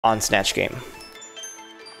on Snatch Game.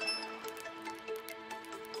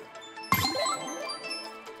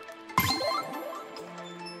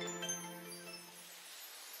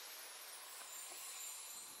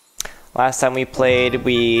 Last time we played,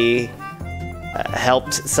 we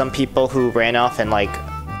helped some people who ran off and like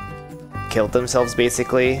killed themselves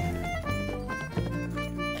basically.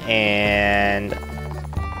 And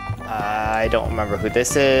I don't remember who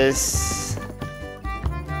this is.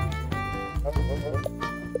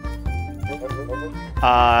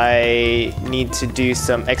 I need to do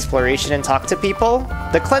some exploration and talk to people.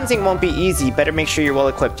 The cleansing won't be easy. Better make sure you're well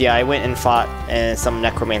equipped. Yeah, I went and fought some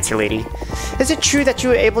necromancer lady. Is it true that you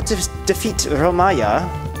were able to defeat Romaya?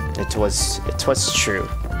 It was true.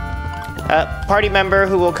 Party member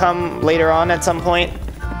who will come later on at some point.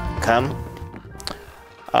 Come.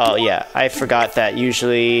 Oh yeah, I forgot that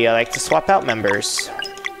usually I like to swap out members.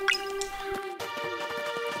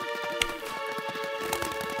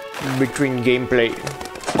 Between gameplay.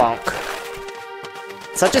 Bonk.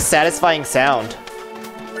 Such a satisfying sound.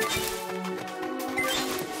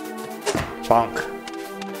 Bonk.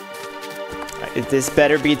 This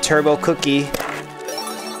better be Turbo Cookie.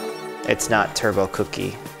 It's not Turbo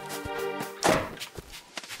Cookie.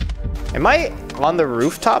 Am I on the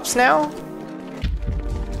rooftops now?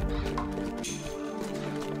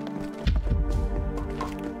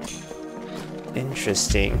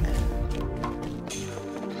 Interesting.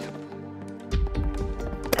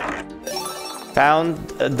 Found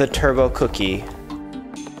the Turbo Cookie.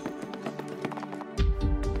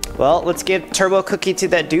 Well, let's give Turbo Cookie to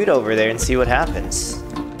that dude over there and see what happens.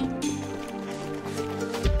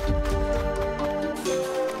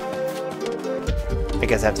 I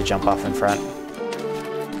guess I have to jump off in front.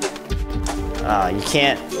 You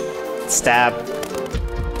can't stab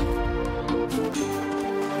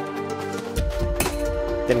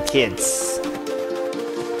them kids.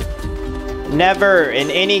 Never in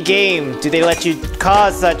any game do they let you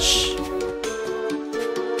cause such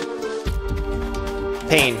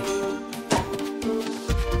pain.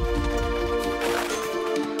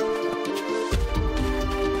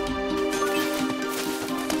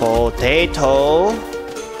 Potato.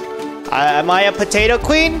 Am I a potato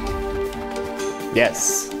queen?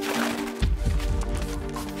 Yes.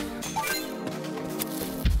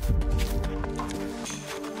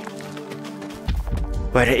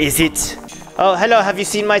 Where is it? Oh, hello, have you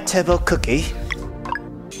seen my Turbo Cookie?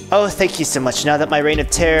 Oh, thank you so much. Now that my reign of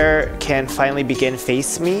terror can finally begin,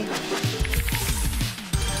 face me.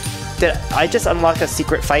 Did I just unlock a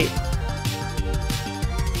secret fight?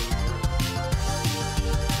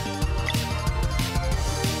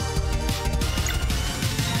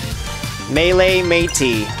 Melee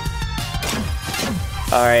matey.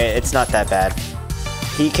 Alright, it's not that bad.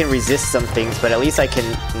 He can resist some things, but at least I can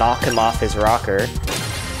knock him off his rocker.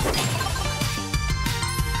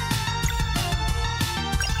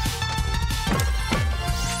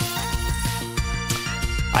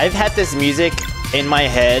 I've had this music in my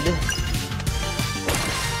head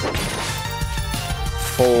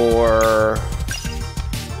for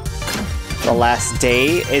the last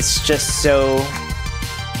day. It's just so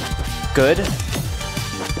good.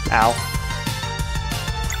 Ow.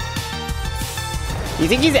 You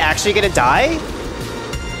think he's actually gonna die?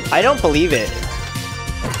 I don't believe it.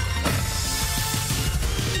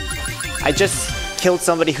 I just killed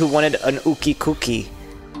somebody who wanted an ookie cookie.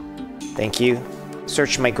 Thank you.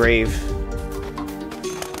 Search my grave.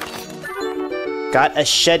 Got a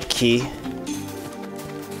shed key.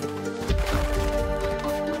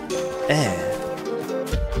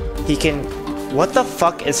 He can... What the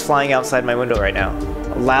fuck is flying outside my window right now?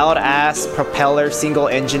 Loud ass propeller single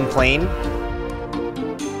engine plane.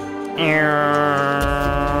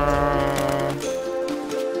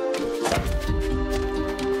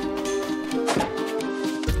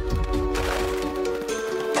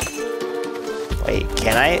 Wait,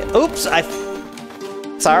 can I? Oops,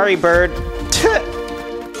 sorry, bird.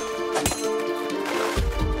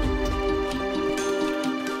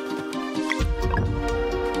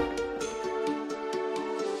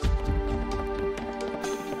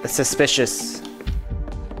 Suspicious.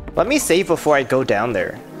 Let me save before I go down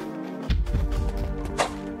there.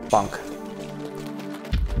 Bonk.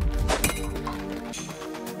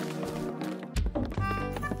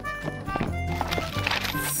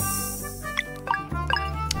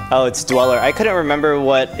 Oh, it's Dweller. I couldn't remember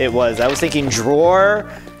what it was. I was thinking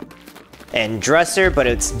drawer and dresser, but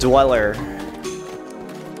it's Dweller.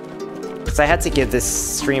 Because I had to give this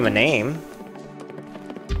stream a name.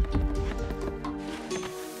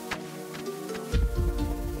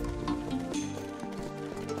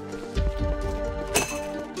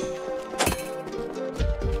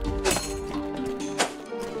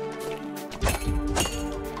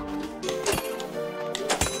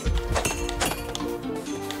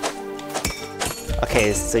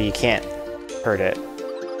 Okay, so you can't hurt it.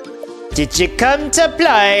 Did you come to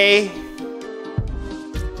play?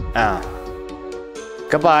 Oh.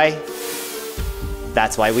 Goodbye.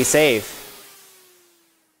 That's why we save.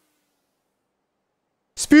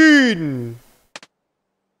 Speed!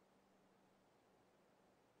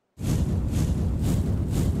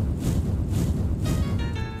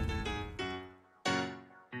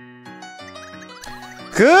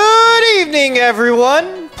 Good evening,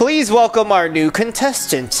 everyone! Please welcome our new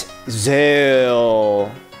contestant,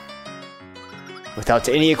 Zale. Without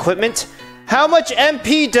any equipment, how much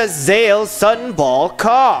MP does Zale's Sun Ball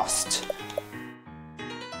cost?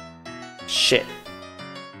 Shit.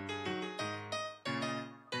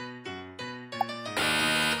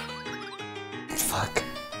 Fuck.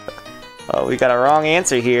 Oh, we got a wrong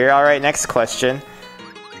answer here. Alright, next question.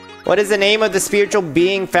 What is the name of the spiritual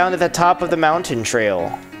being found at the top of the mountain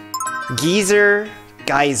trail? Geyser.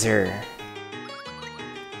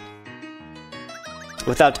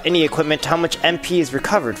 Without any equipment, how much MP is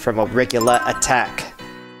recovered from a regular attack?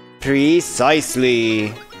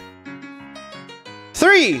 Precisely.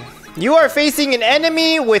 3. You are facing an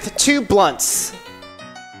enemy with 2 blunts.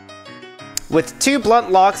 With 2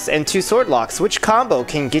 blunt locks and 2 sword locks, which combo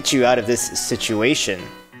can get you out of this situation?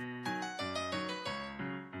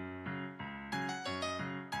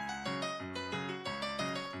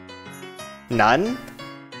 None?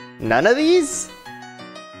 None of these?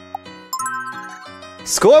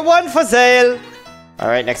 Score 1 for Zale!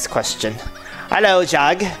 Alright, next question. Hello,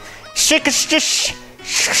 Jag. On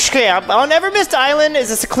Evermist Island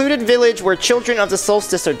is a secluded village where children of the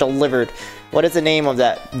Solstice are delivered. What is the name of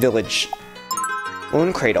that village?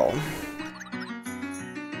 Cradle.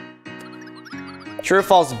 True or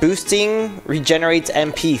false? Boosting regenerates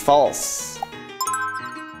MP. False.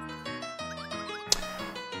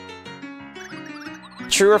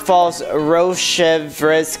 True or false?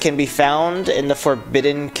 Rochevres can be found in the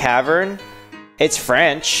Forbidden Cavern. It's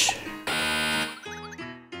French.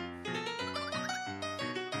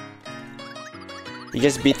 You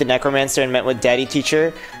just beat the Necromancer and met with Daddy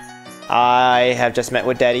Teacher. I have just met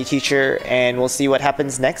with Daddy Teacher, and we'll see what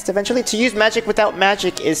happens next eventually. To use magic without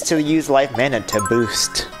magic is to use life mana to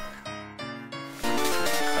boost.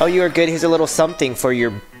 Oh, you are good. Here's a little something for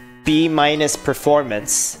your B-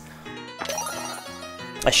 performance.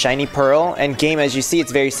 A shiny pearl. And game, as you see,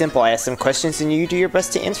 it's very simple. I ask some questions and you do your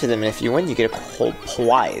best to answer them. And if you win, you get a whole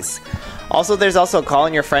prize. Also, there's also a call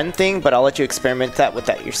in your friend thing, but I'll let you experiment with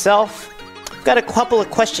that yourself. Got a couple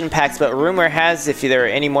of question packs, but rumor has if there are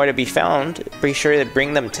any more to be found, be sure to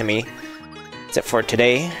bring them to me. Except for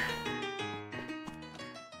today.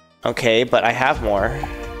 Okay, but I have more.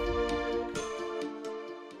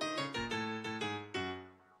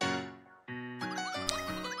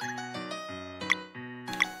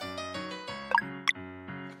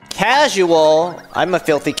 Casual. I'm a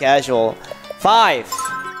filthy casual. 5.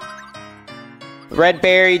 Red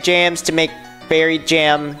berry jams to make berry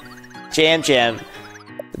jam. Jam.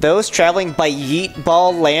 Those traveling by Yeet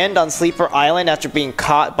Ball land on Sleeper Island after being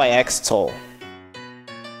caught by X-Toll.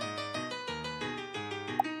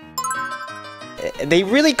 They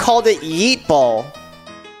really called it Yeet Ball.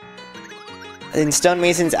 In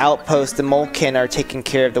Stonemason's outpost, the Moleken are taking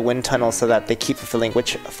care of the wind tunnel so that they keep fulfilling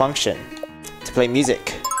which function? To play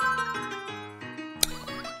music.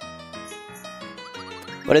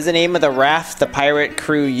 What is the name of the raft the pirate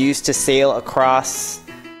crew used to sail across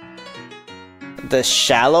the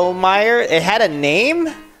Shallow Mire? It had a name?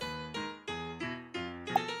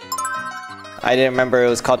 I didn't remember it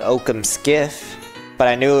was called Oakham Skiff, but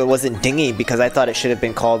I knew it wasn't Dinghy because I thought it should have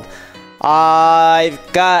been called I've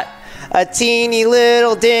Got a Teeny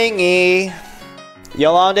Little Dinghy.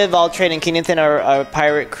 Yolanda, Valtrain, and Kennington are a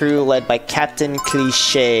pirate crew led by Captain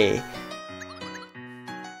Cliché.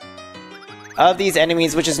 Of these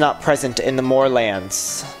enemies, which is not present in the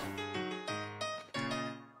Moorlands?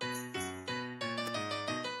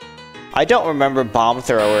 I don't remember Bomb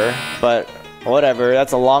Thrower, but whatever,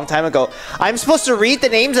 that's a long time ago. I'm supposed to read the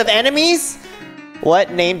names of enemies?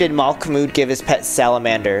 What name did Malkmud give his pet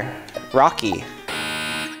salamander? Rocky.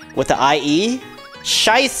 With the IE?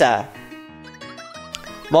 Scheisse.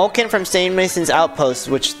 Moleken from Stonemason's outpost,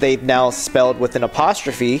 which they've now spelled with an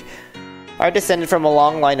apostrophe, are descended from a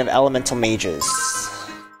long line of elemental mages.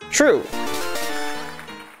 True.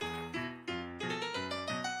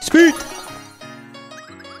 Speed!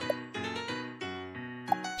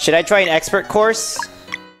 Should I try an expert course?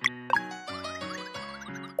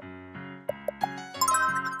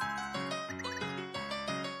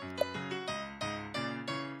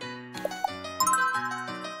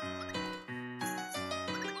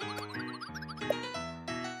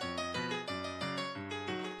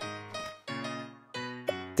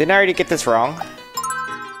 Didn't I already get this wrong?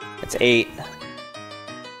 It's 8.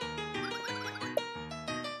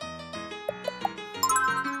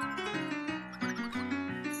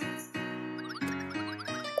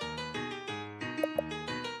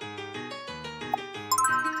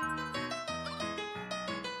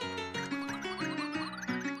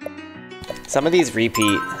 Some of these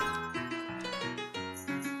repeat.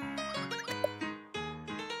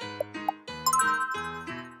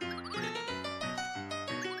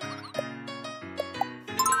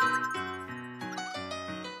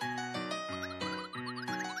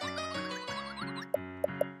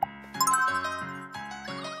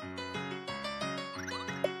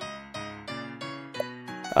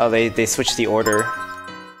 Oh, they switched the order.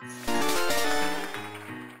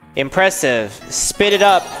 Impressive. Spit it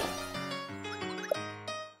up.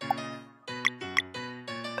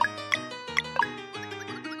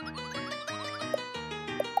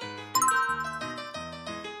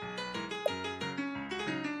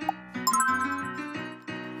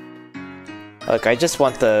 Look, I just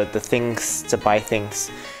want the things to buy things.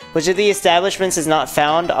 Which of the establishments is not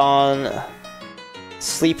found on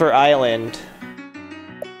Sleeper Island?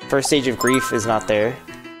 First Stage of Grief is not there.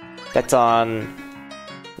 That's on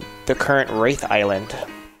the current Wraith Island.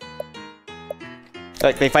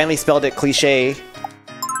 Like, they finally spelled it cliche.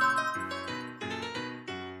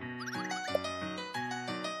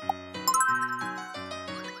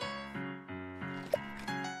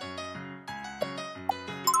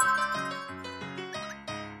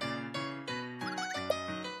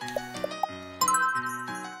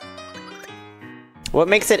 What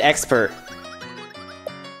makes it expert?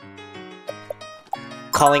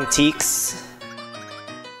 Calling teaks?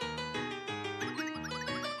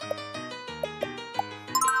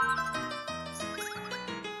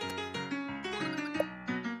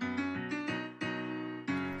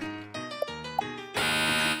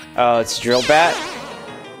 Oh, it's drill bat?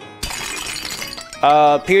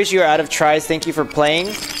 Appears you are out of tries. Thank you for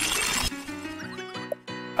playing.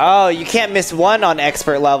 Oh, you can't miss one on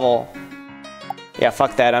expert level. Yeah,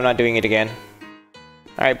 fuck that. I'm not doing it again.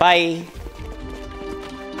 Alright, bye.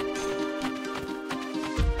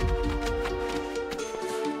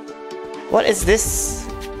 What is this?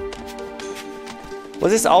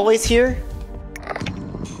 Was this always here?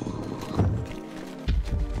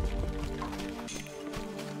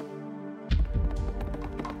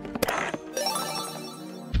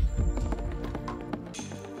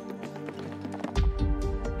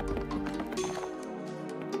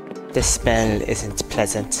 The smell isn't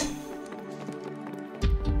pleasant.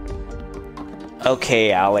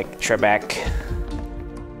 Okay, Alec Trebek.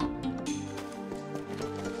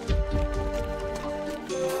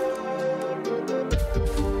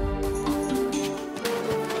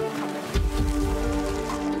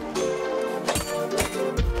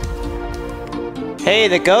 Hey,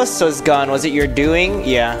 the ghost was gone. Was it your doing?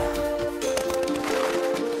 Yeah.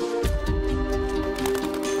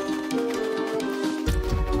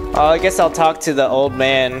 Oh, I guess I'll talk to the old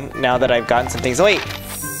man now that I've gotten some things. Wait!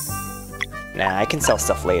 Nah, I can sell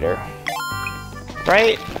stuff later.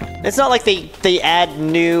 Right? It's not like they add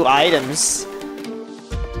new items.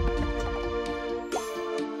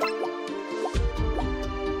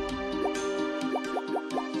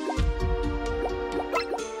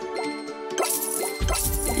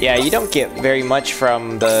 Yeah, you don't get very much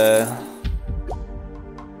from the...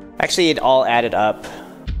 Actually, it all added up.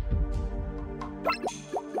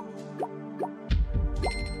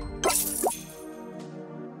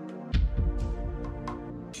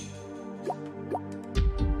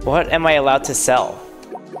 What am I allowed to sell?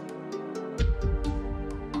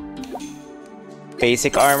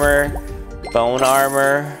 Basic armor, bone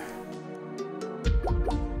armor,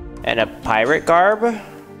 and a pirate garb?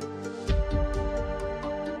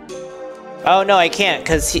 Oh no, I can't,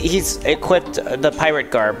 because he's equipped the pirate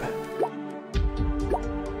garb.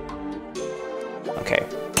 Okay.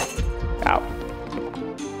 Ow.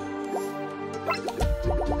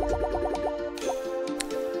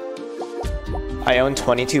 I own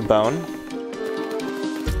 22 bone.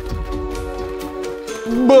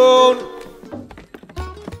 Bone!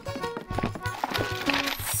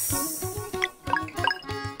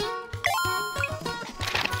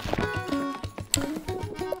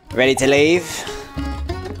 Ready to leave?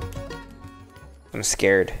 I'm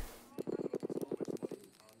scared.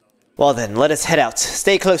 Well then, let us head out.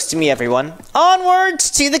 Stay close to me, everyone.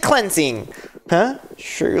 Onwards to the cleansing! Huh?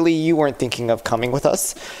 Surely you weren't thinking of coming with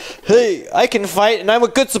us? Hey, I can fight and I'm a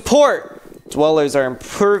good support! Dwellers are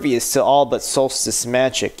impervious to all but Solstice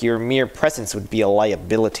magic. Your mere presence would be a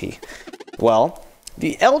liability. Well,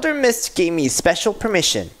 the Elder Mist gave me special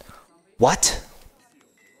permission. What?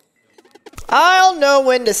 I'll know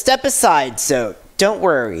when to step aside, so don't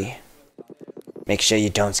worry. Make sure you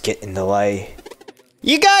don't get in the way.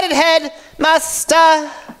 You got it, head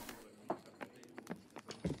master!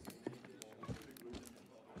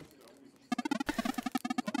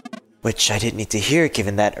 Which I didn't need to hear,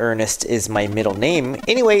 given that Ernest is my middle name.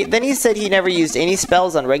 Anyway, then he said he never used any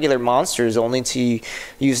spells on regular monsters, only to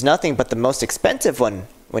use nothing but the most expensive one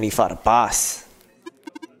when he fought a boss.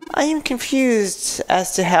 I am confused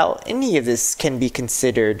as to how any of this can be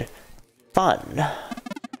considered fun.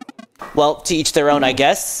 Well, to each their own, I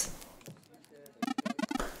guess.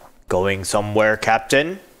 Going somewhere,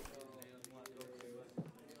 Captain?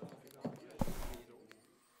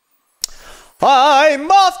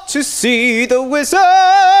 I'm off to see the wizard,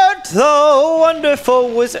 the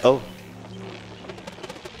wonderful wizard. Oh.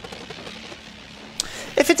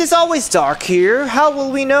 If it is always dark here, how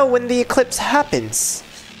will we know when the eclipse happens?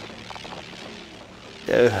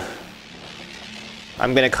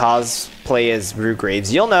 I'm gonna cosplay as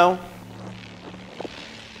Rugraves. You'll know.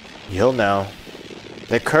 You'll know.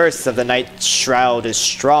 The curse of the night shroud is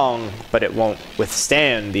strong, but it won't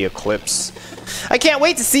withstand the eclipse. I can't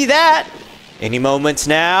wait to see that! Any moment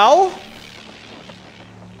now?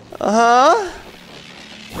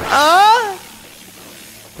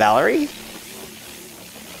 Valerie?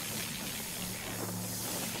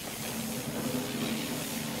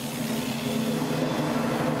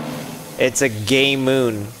 It's a gay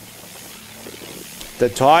moon. The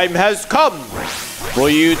time has come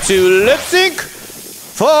for you to lip sync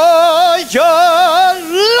for your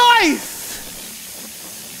life!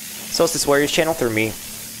 Solstice Warriors channel through me.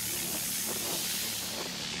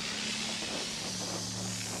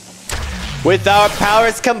 With our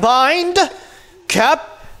powers combined,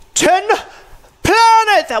 Captain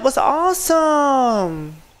Planet! That was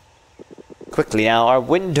awesome! Quickly now, our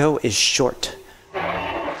window is short.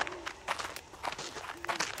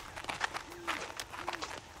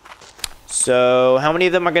 So, how many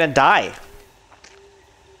of them are gonna die?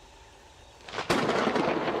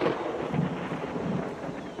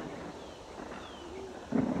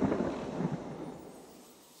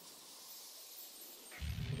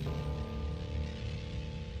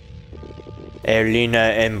 Erlina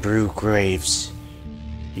and Brew Graves,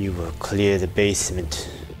 you will clear the basement.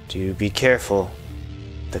 Do be careful.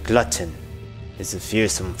 The glutton is a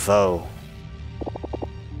fearsome foe.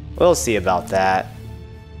 We'll see about that.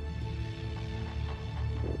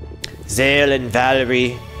 Zale and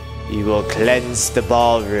Valerie, you will cleanse the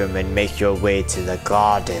ballroom and make your way to the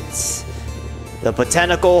gardens. The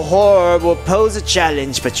botanical horror will pose a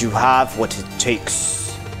challenge, but you have what it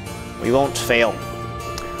takes. We won't fail.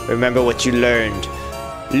 Remember what you learned.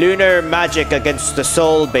 Lunar magic against the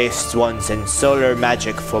soul-based ones, and solar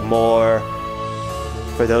magic for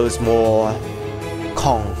those more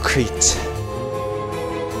concrete.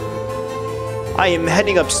 I am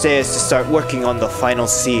heading upstairs to start working on the final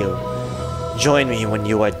seal. Join me when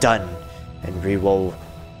you are done, and we will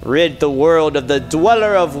rid the world of the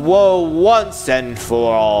Dweller of Woe once and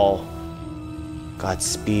for all.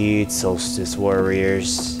 Godspeed, Solstice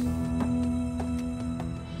Warriors.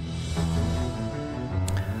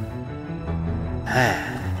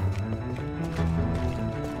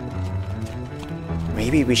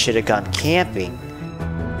 Maybe we should have gone camping.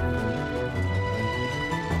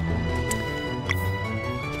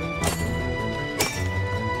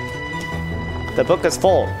 The book is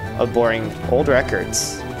full of boring old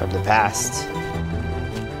records from the past.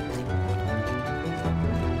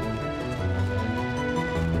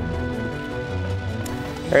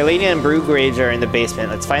 Erlina and Brew Graves are in the basement.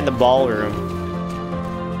 Let's find the ballroom.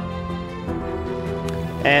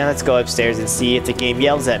 And let's go upstairs and see if the game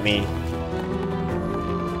yells at me.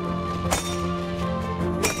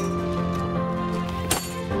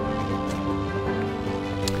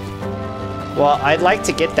 Well, I'd like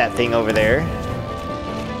to get that thing over there.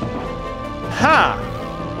 Ha!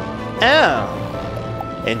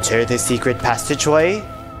 Oh. Enter the secret passageway.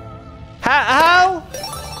 How?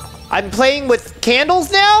 I'm playing with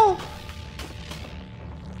candles now?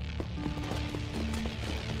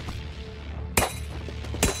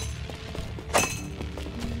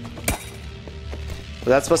 Was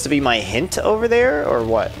that supposed to be my hint over there, or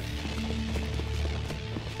what?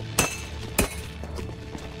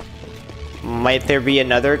 Might there be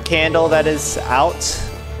another candle that is out?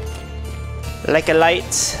 Like a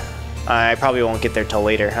light? I probably won't get there till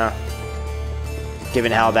later, huh?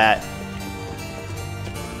 Given how that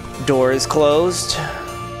door is closed.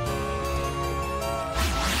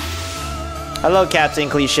 Hello, Captain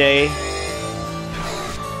Cliche.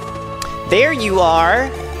 There you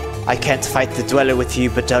are! I can't fight the Dweller with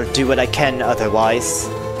you, but I'll do what I can otherwise.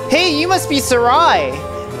 Hey, you must be Sarai!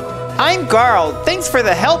 I'm Garl. Thanks for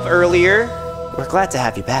the help earlier. We're glad to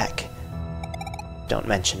have you back. Don't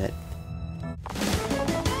mention it.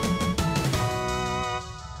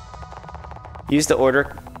 Use the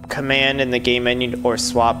order command in the game menu or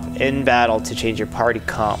swap in battle to change your party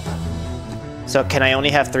comp. So can I only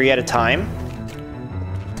have 3 at a time?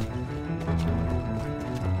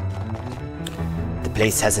 The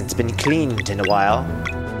place hasn't been cleaned in a while.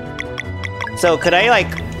 So could I like...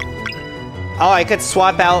 Oh, I could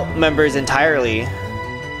swap out members entirely.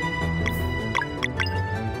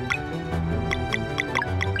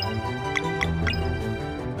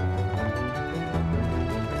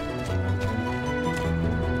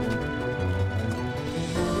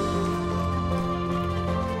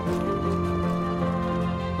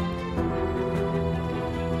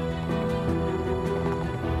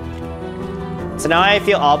 So now I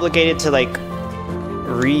feel obligated to like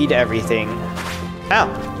read everything.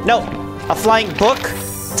 Ow, no, a flying book?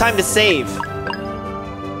 Time to save.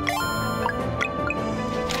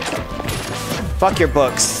 Fuck your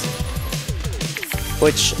books.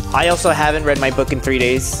 Which, I also haven't read my book in 3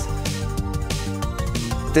 days.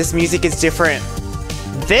 This music is different.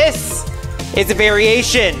 This is a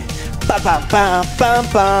variation. Ba ba ba ba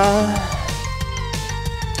ba.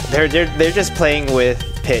 They're just playing with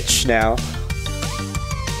pitch now.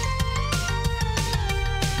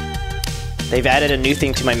 They've added a new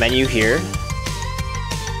thing to my menu here.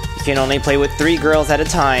 You can only play with 3 girls at a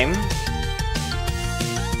time.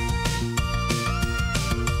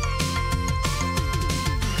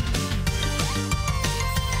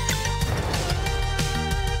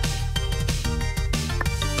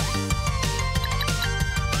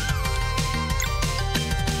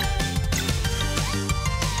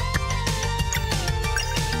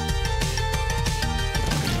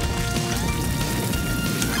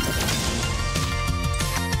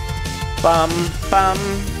 Bum, bum.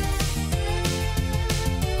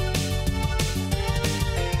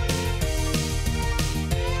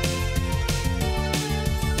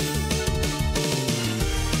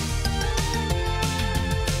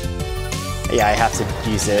 Yeah, I have to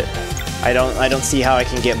use it. I don't see how I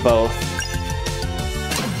can get both.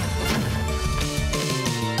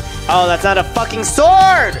 Oh, that's not a fucking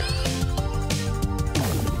sword!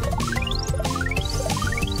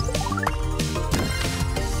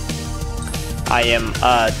 I am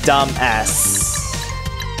a dumbass.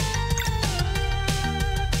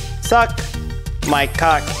 Suck my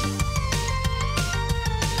cock.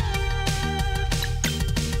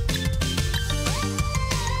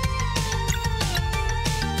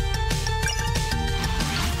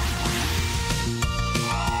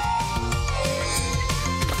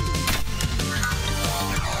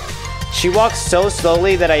 She walks so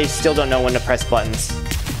slowly that I still don't know when to press buttons.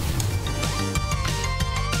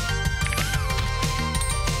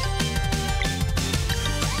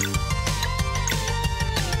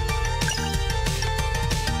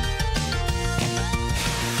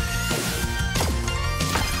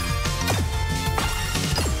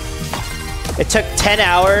 It took 10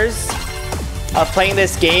 hours of playing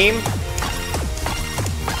this game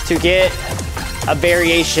to get a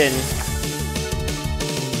variation.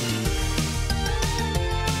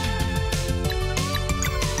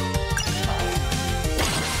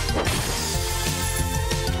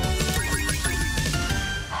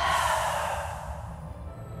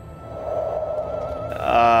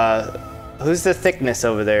 Who's the thickness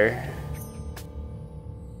over there?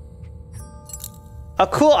 A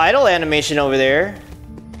cool idle animation over there.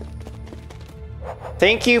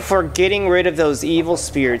 Thank you for getting rid of those evil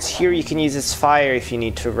spirits. Here you can use this fire if you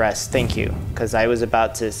need to rest. Thank you, because I was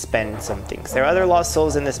about to spend some things. There are other lost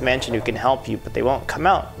souls in this mansion who can help you, but they won't come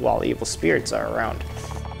out while evil spirits are around.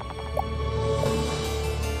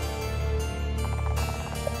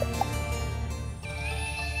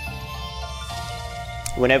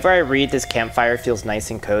 Whenever I read this campfire feels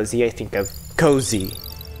nice and cozy, I think of cozy.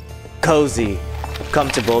 Cozy.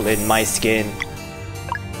 Comfortable in my skin.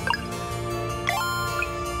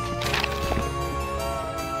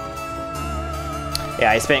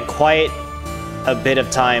 Yeah, I spent quite a bit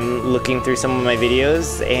of time looking through some of my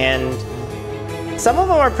videos, and some of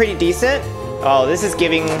them are pretty decent. Oh, this is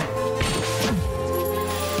giving...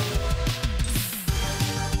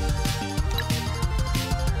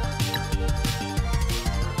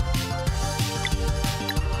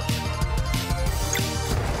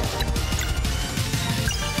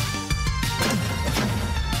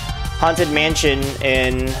 Haunted Mansion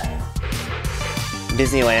in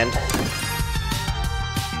Disneyland.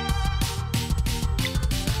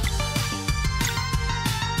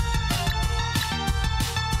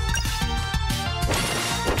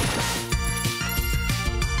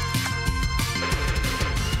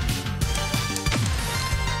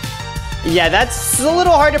 Yeah, that's a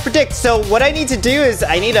little hard to predict. So what I need to do is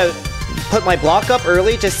I need to put my block up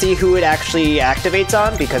early to see who it actually activates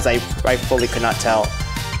on, because I fully could not tell.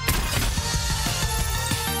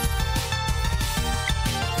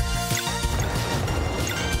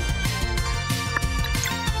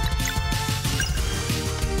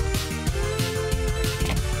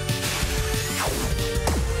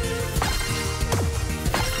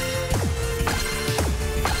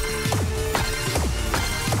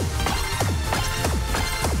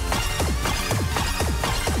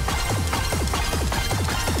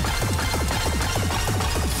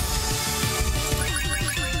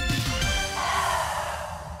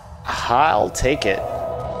 I'll take it.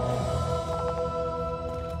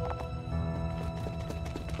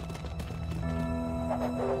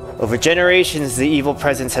 Over generations, the evil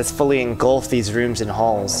presence has fully engulfed these rooms and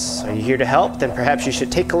halls. Are you here to help? Then perhaps you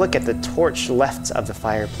should take a look at the torch left of the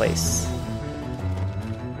fireplace.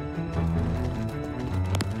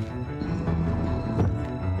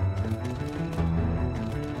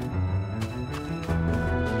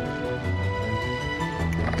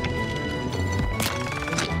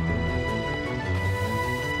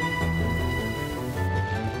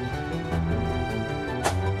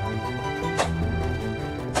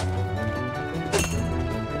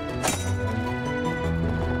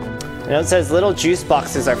 The note says little juice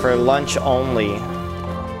boxes are for lunch only.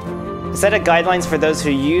 A set of guidelines for those who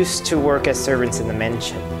used to work as servants in the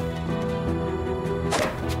mansion.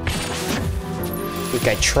 Think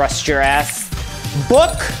I trust your ass?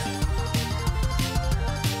 Book?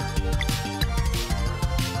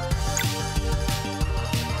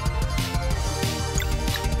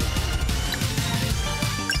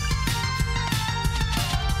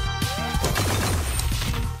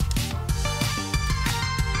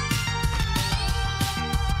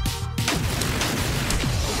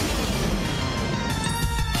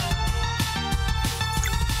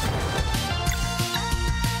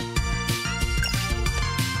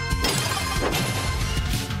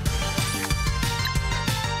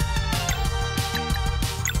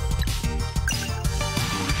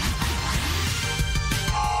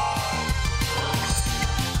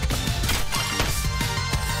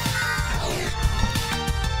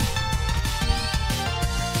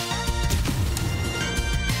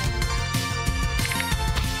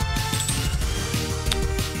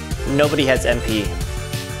 Nobody has MP.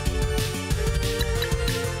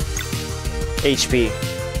 HP.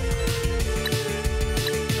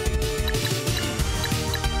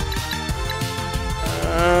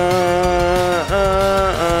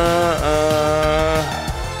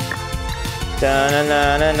 Da na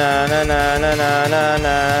na na na na na na na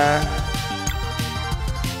na.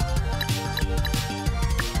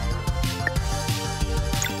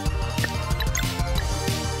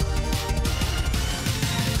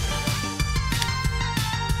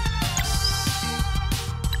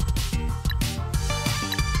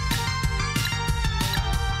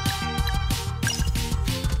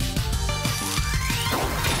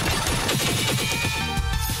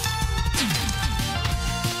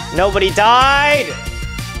 Nobody died!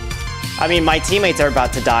 I mean, my teammates are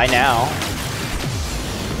about to die now.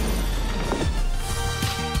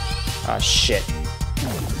 Oh, shit.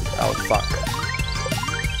 Oh, fuck.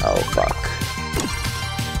 Oh, fuck.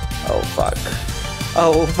 Oh, fuck.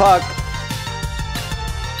 Oh, fuck.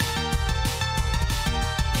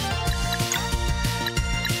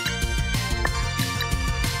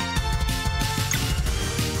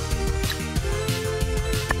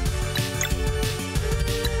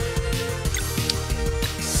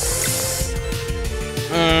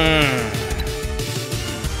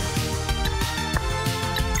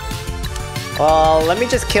 Well, let me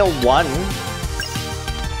just kill one.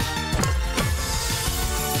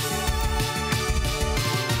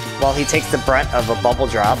 While he takes the brunt of a bubble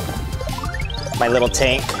drop. My little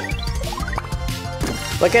tank.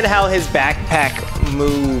 Look at how his backpack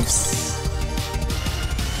moves.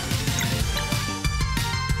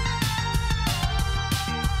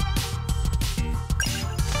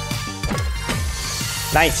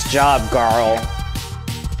 Nice job, Garl.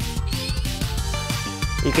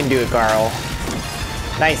 You can do it, Garl.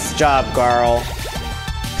 Nice job, Garl.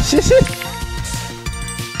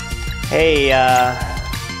 Hey,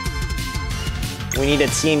 we need a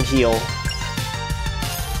team heal.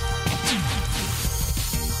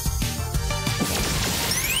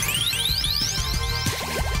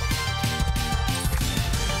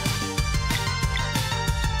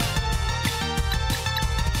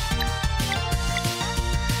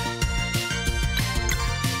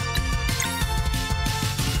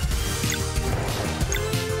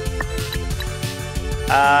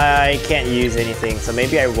 I can't use anything, so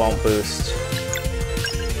maybe I won't boost.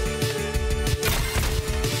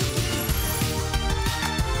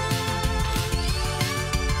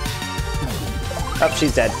 Oh,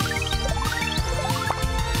 she's dead.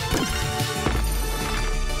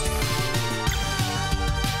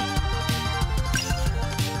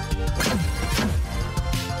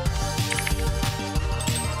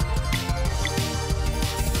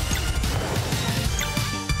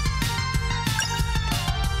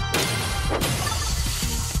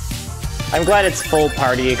 I'm glad it's full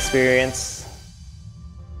party experience.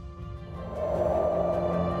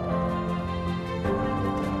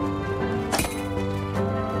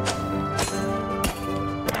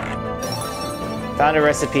 Found a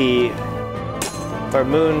recipe for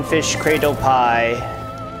moonfish cradle pie.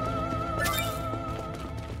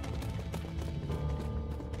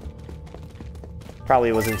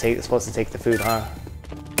 Probably wasn't supposed to take the food, huh?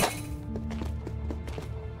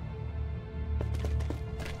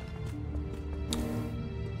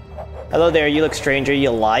 Hello there, you look strange. Are you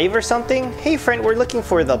alive or something? Hey friend, we're looking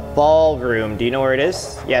for the ballroom. Do you know where it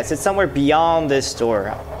is? Yes, it's somewhere beyond this door.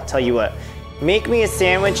 I'll tell you what. Make me a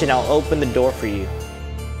sandwich and I'll open the door for you.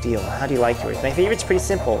 Deal. How do you like yours? My favorite's pretty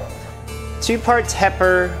simple. 2 parts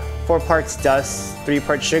pepper, 4 parts dust, 3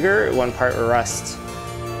 parts sugar, 1 part rust.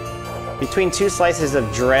 Between 2 slices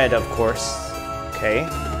of dread, of course. Okay.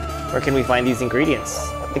 Where can we find these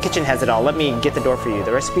ingredients? The kitchen has it all. Let me get the door for you.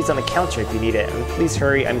 The recipe's on the counter if you need it. And please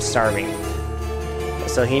hurry, I'm starving.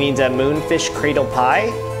 So he needs a moonfish cradle pie.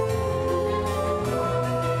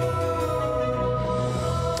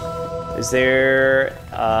 Is there,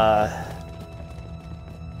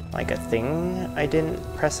 like a thing I didn't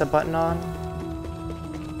press a button on?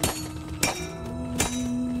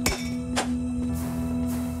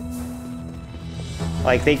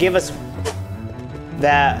 Like, they give us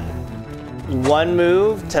that one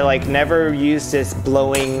move to like never use this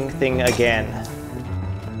blowing thing again.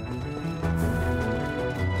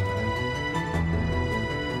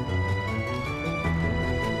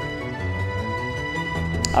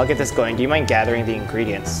 I'll get this going. Do you mind gathering the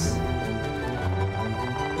ingredients?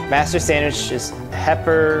 Master sandwich is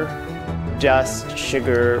pepper, dust,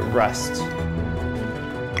 sugar, rust.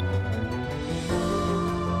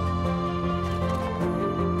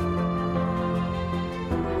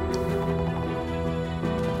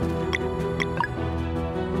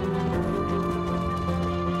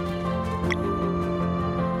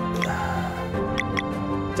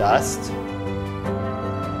 Dust?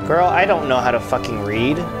 Girl, I don't know how to fucking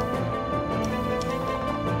read.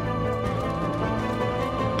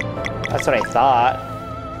 That's what I thought.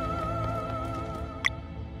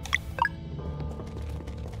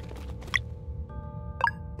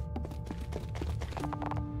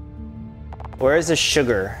 Where is the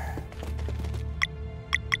sugar?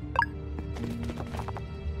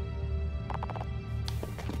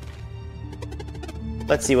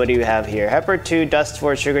 Let's see, what do you have here? Pepper 2, dust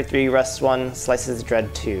 4, sugar 3, rust 1, slices of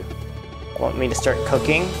dread 2. Want me to start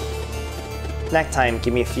cooking? Snack time,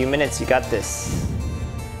 give me a few minutes, you got this.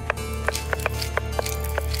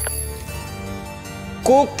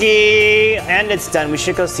 Cookie! And it's done, we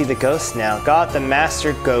should go see the ghost now. Got the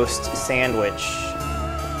master ghost sandwich.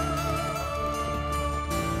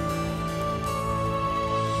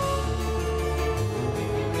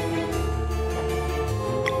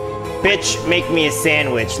 Bitch, make me a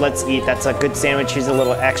sandwich. Let's eat. That's a good sandwich. Here's a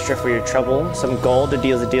little extra for your trouble. Some gold. The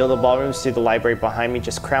deal's a deal. The ballroom's through the library behind me.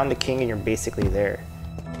 Just crown the king and you're basically there.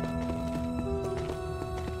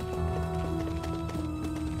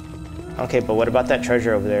 Okay, but what about that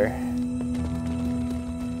treasure over there?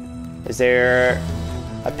 Is there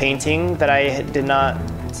a painting that I did not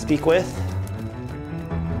speak with?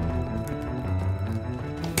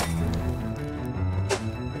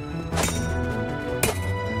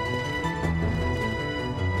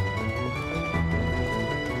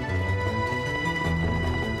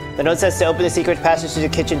 The note says to open the secret passage to the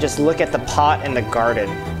kitchen, just look at the pot in the garden.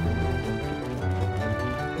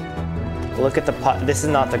 Look at the pot. This is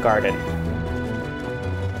not the garden.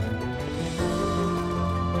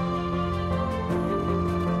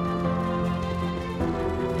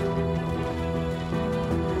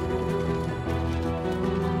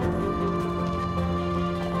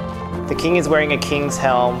 The king is wearing a king's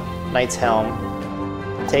helm, knight's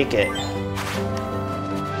helm. Take it.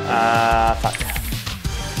 Fuck.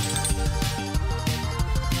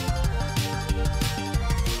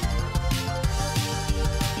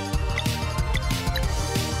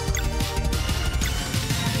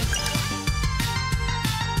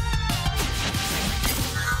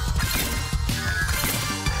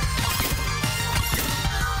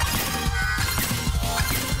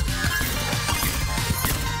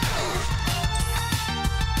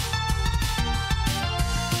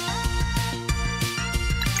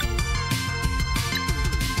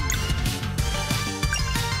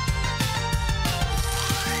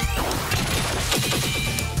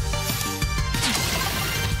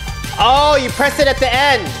 Oh, you press it at the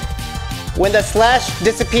end! When the slash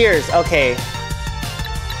disappears. Okay.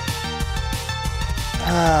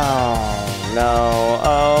 Oh, no.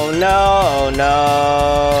 Oh, no. Oh, no.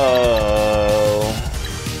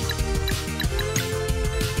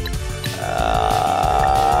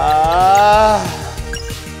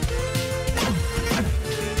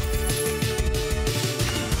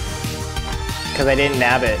 Because I didn't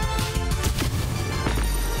nab it.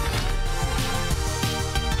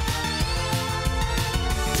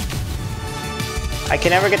 I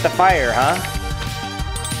can never get the fire, huh?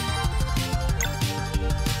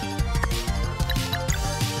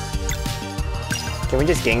 Can we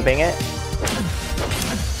just gangbang it?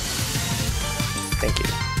 Thank you.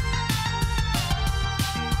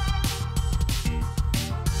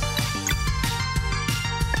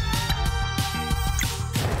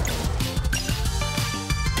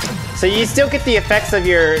 So you still get the effects of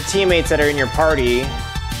your teammates that are in your party,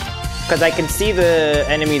 because I can see the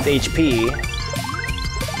enemy's HP.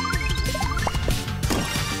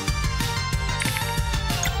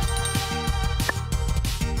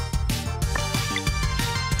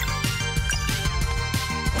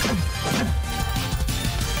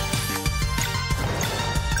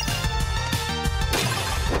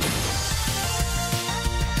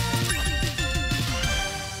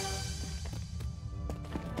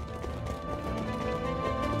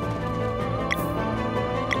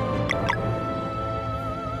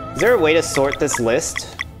 Is there a way to sort this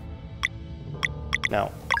list?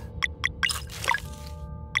 No.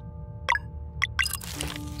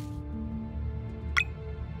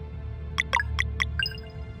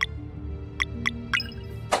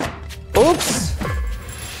 Oops!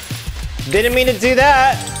 Didn't mean to do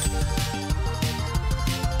that!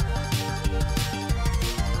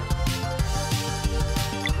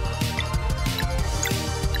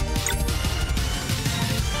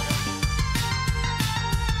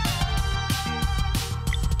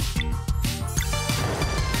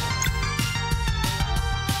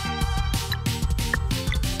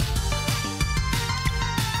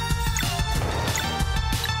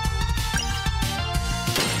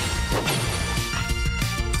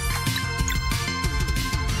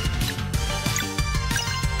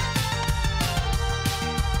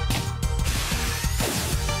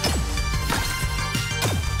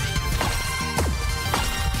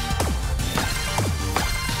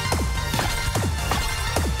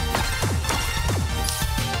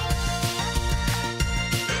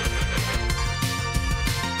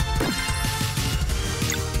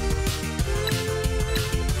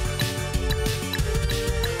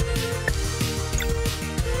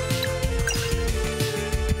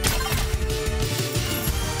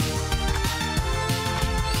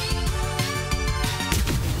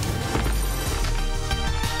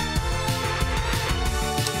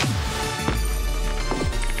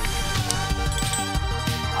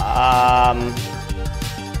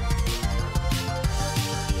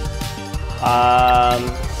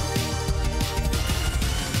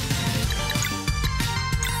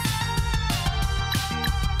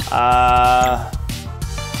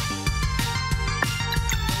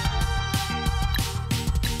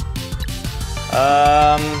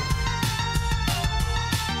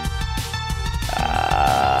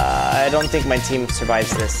 I don't think my team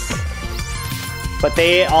survives this. But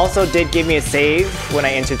they also did give me a save when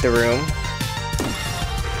I entered the room.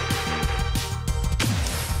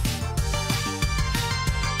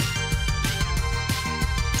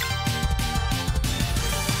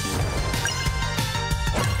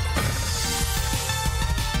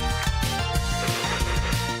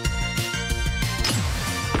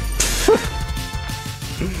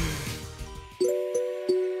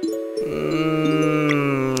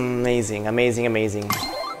 Amazing, amazing, amazing.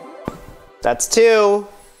 That's 2.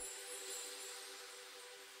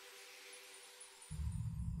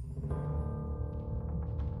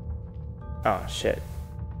 Oh shit.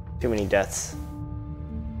 Too many deaths.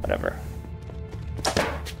 Whatever.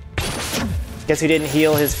 Guess who didn't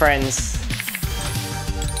heal his friends?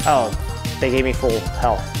 Oh, they gave me full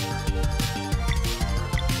health.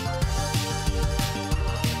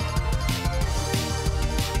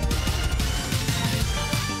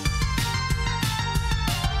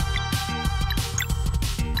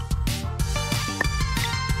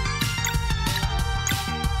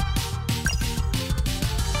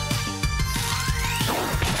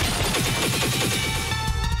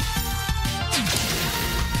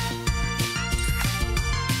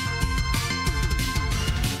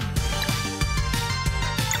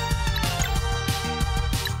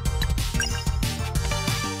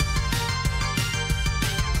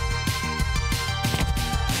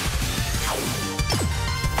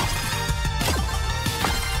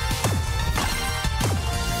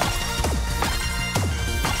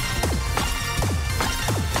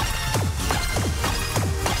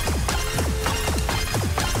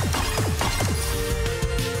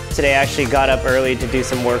 today. I actually got up early to do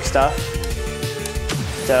some work stuff.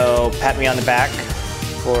 So pat me on the back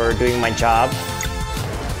for doing my job.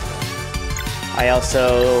 I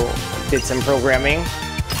also did some programming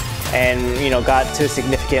and, you know, got to a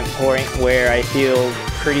significant point where I feel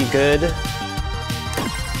pretty good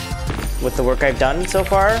with the work I've done so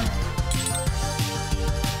far.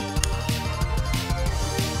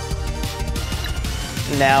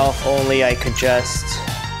 Now, if only I could just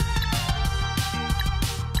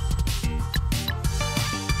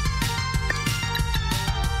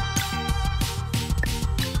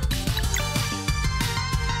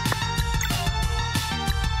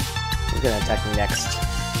He's gonna attack me next.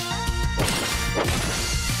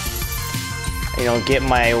 You know, get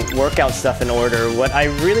my workout stuff in order. What I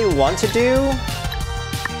really want to do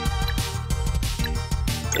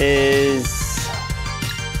is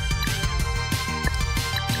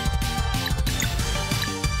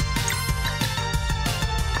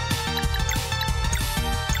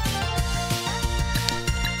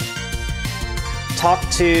talk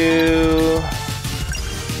to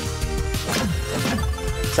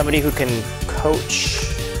somebody who can coach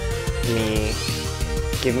me,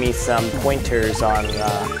 give me some pointers on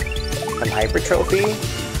hypertrophy,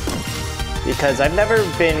 because I've never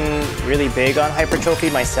been really big on hypertrophy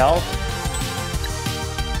myself,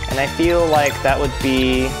 and I feel like that would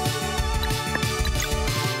be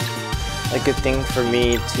a good thing for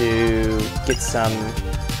me to get some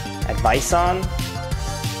advice on.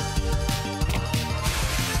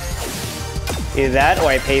 Either that, or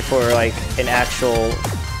I pay for like an actual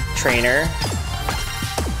trainer.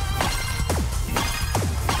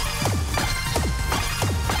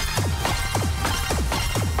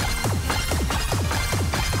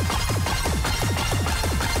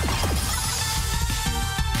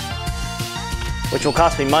 Which will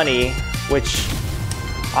cost me money, which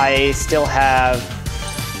I still have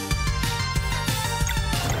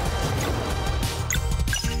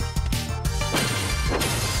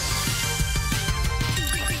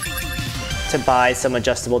to buy some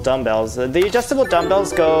adjustable dumbbells. The adjustable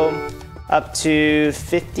dumbbells go up to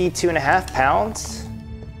 52.5 pounds,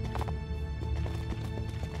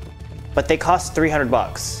 but they cost 300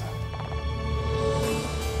 bucks.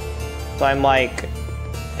 So I'm like,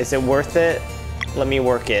 is it worth it? Let me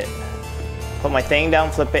work it. Put my thing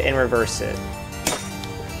down, flip it, and reverse it.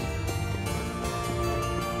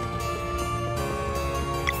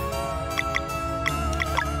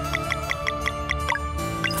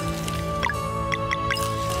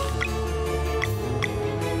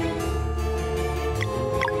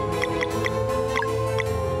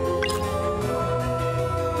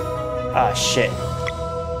 Ah, shit.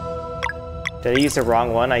 Did I use the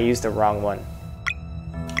wrong one? I used the wrong one.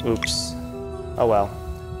 Oops. Oh well.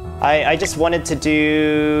 I just wanted to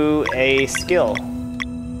do a skill.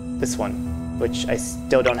 This one. Which I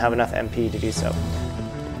still don't have enough MP to do so.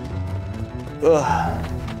 Ugh.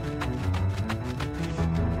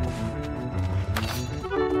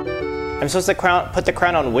 I'm supposed to put the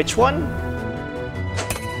crown on which one?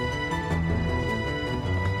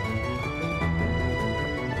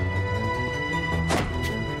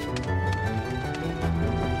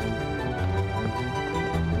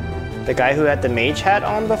 The guy who had the mage hat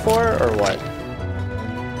on before, or what?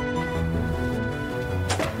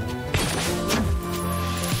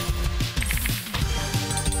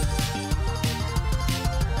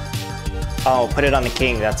 Oh, put it on the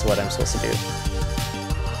king, that's what I'm supposed to do.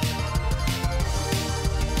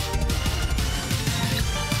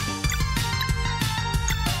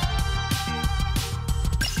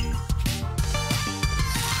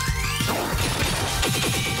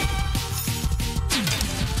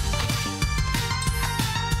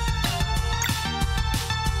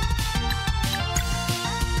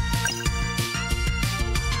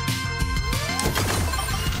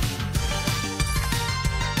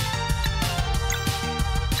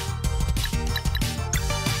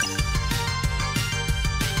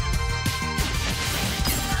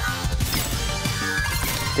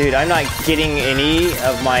 Dude, I'm not getting any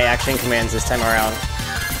of my action commands this time around.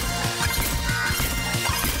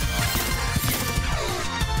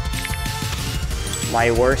 My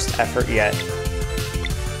worst effort yet.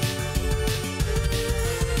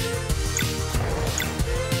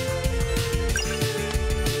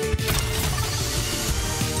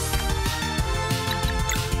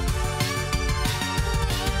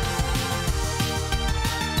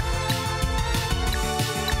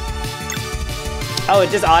 Oh, it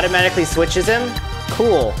just automatically switches him?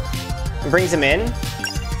 Cool. And brings him in?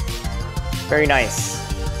 Very nice.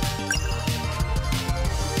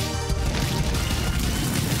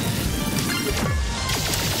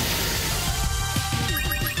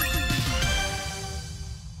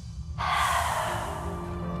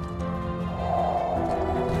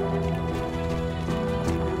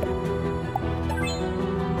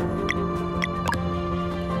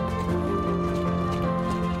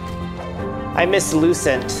 I miss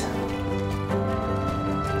Lucent.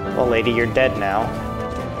 Well, lady, you're dead now.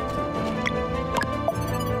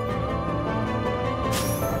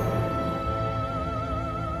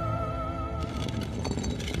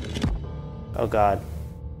 Oh god.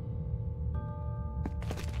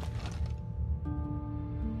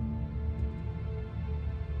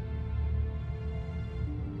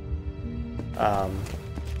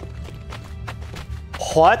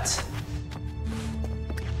 What?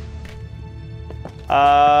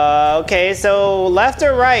 Okay, so left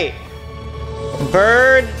or right?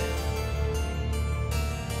 Bird,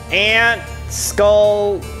 ant,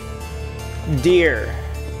 skull, deer.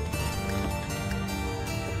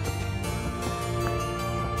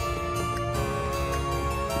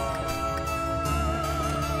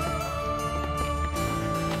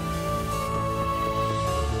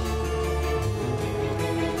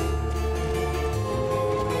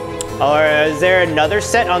 Or is there another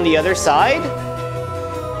set on the other side?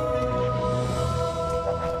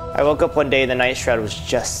 I woke up one day and the night shroud was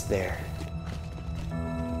just there.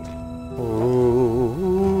 Ooh.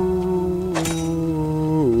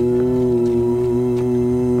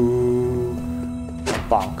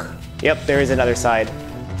 Bonk. Yep, there is another side.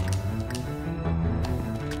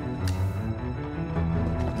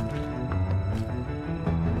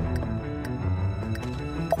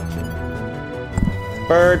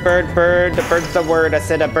 Bird, bird, bird. The bird's the word. I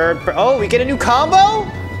said a bird. Oh, we get a new combo?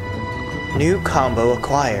 New combo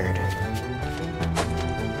acquired.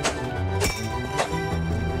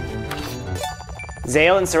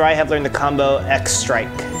 Zale and Sarai have learned the combo X Strike.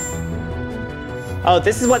 Oh,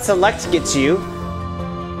 this is what select gets you.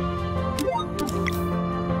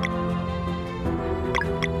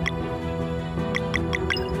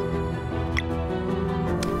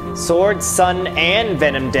 Sword, sun, and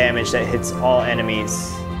venom damage that hits all enemies.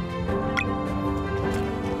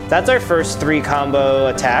 That's our first 3 combo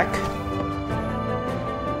attack.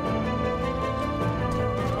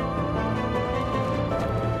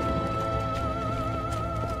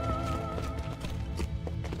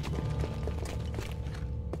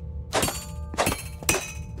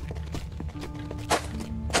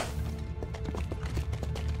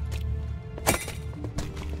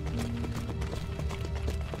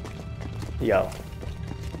 Yo,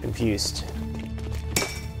 confused.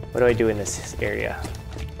 What do I do in this area?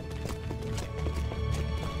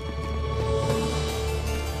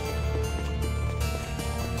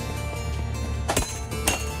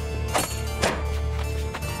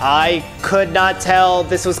 I could not tell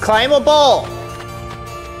this was climbable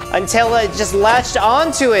until I just latched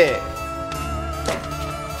onto it.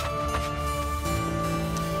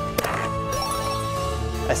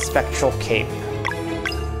 A spectral cape.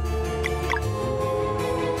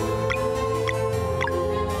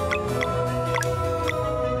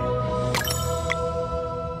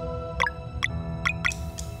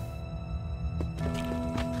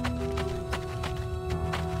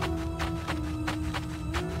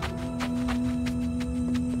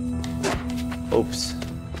 Oops.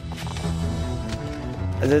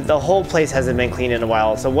 The whole place hasn't been cleaned in a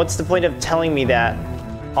while, so what's the point of telling me that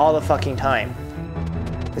all the fucking time?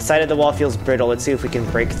 The side of the wall feels brittle. Let's see if we can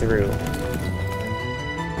break through.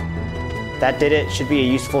 That did it. Should be a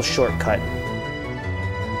useful shortcut.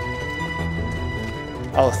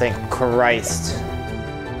 Oh, thank Christ.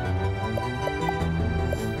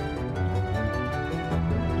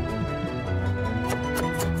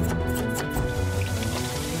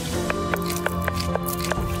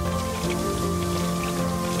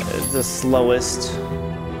 The slowest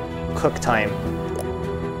cook time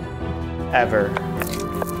ever.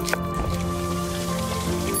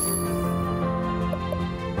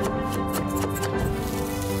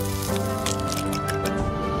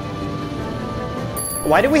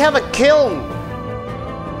 Why do we have a kiln?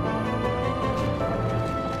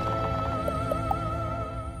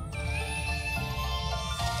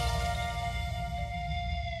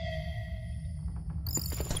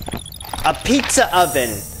 A pizza oven.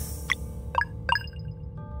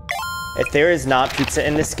 If there is not pizza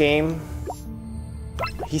in this game,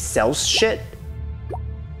 he sells shit?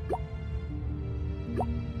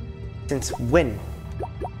 Since when?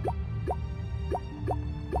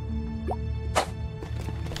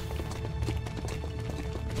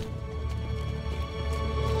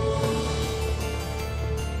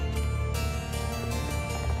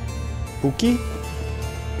 Pookie?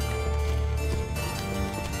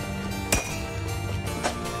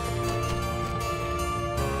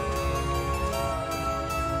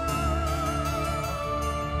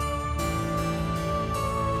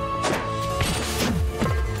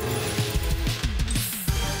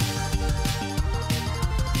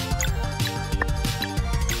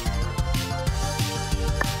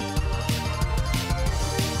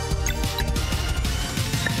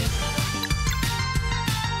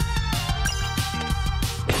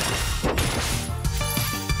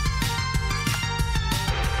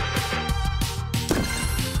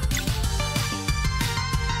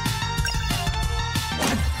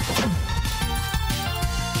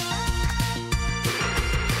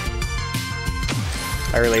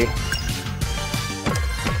 early.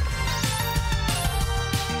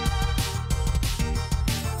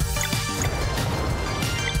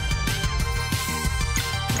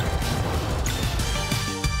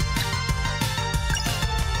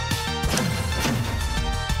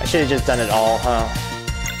 I should have just done it all, huh?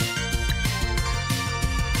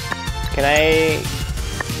 Can I...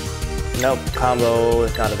 Nope, combo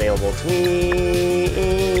is not available to me.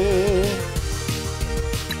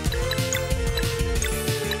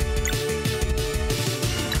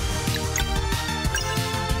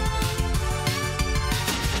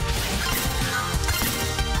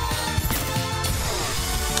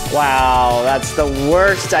 Wow, that's the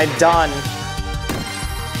worst I've done.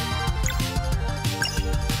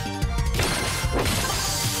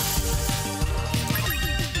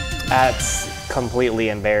 That's completely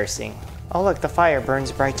embarrassing. Oh look, the fire burns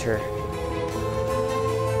brighter.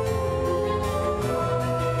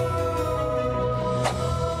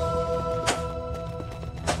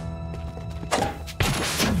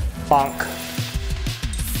 Bonk.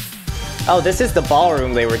 Oh, this is the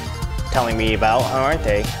ballroom they were telling me about, aren't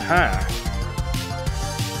they? Huh.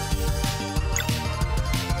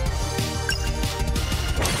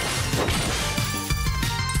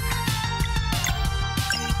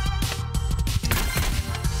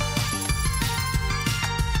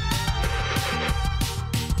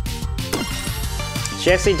 She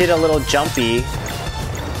actually did a little jumpy.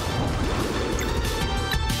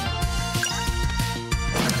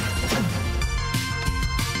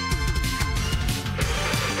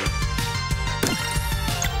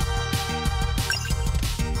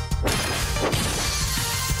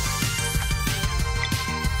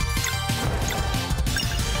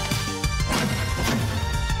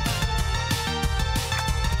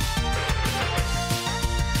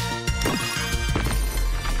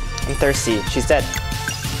 I'm thirsty. She's dead.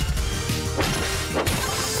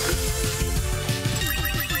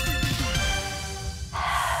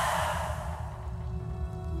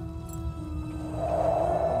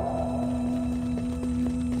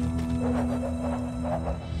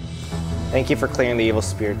 Thank you for clearing the evil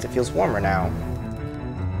spirits. It feels warmer now.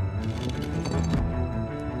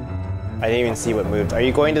 I didn't even see what moved. Are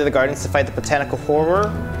you going to the gardens to fight the botanical horror?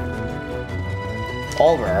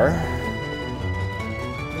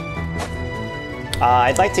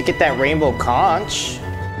 I'd like to get that rainbow conch.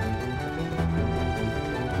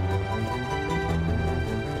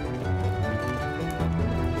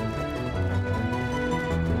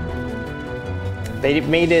 They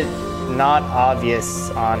made it not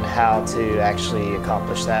obvious on how to actually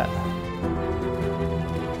accomplish that.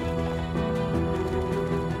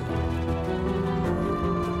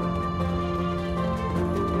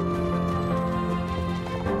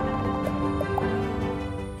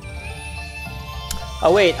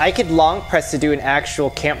 Oh wait, I could long press to do an actual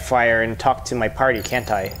campfire and talk to my party, can't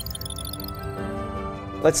I?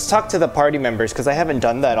 Let's talk to the party members, because I haven't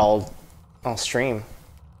done that all stream.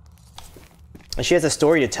 And she has a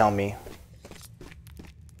story to tell me.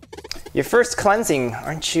 Your first cleansing,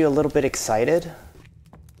 aren't you a little bit excited?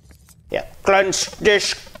 Yeah, cleanse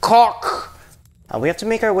this cock! We have to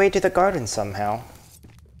make our way to the garden somehow.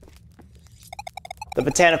 The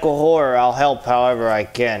botanical horror, I'll help however I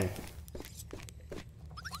can.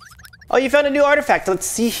 Oh, you found a new artifact. Let's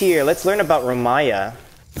see here. Let's learn about Romaya.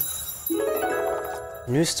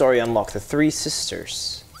 New story unlocked. The Three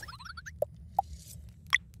Sisters.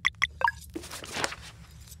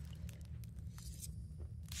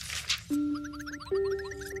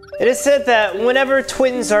 It is said that whenever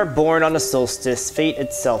twins are born on a solstice, fate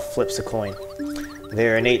itself flips a coin.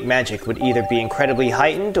 Their innate magic would either be incredibly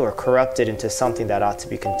heightened or corrupted into something that ought to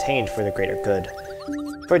be contained for the greater good.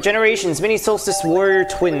 For generations, many solstice warrior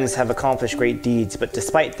twins have accomplished great deeds, but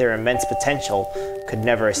despite their immense potential, could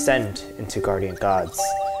never ascend into guardian gods.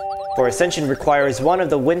 For ascension requires one of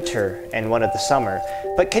the winter and one of the summer,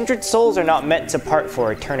 but kindred souls are not meant to part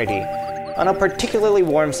for eternity. On a particularly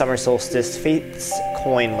warm summer solstice, fate's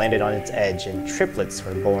coin landed on its edge and triplets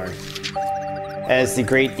were born. As the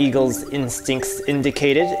great eagle's instincts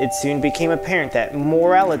indicated, it soon became apparent that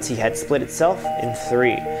morality had split itself in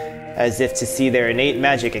three, as if to see their innate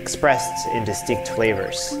magic expressed in distinct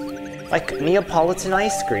flavors, like Neapolitan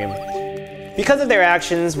ice cream. Because of their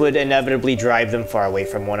actions would inevitably drive them far away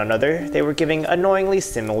from one another, they were giving annoyingly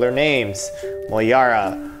similar names: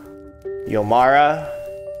 Moyara, Yomara,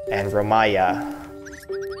 and Romaya.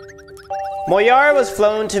 Moyara was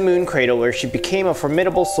flown to Moon Cradle, where she became a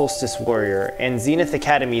formidable solstice warrior and Zenith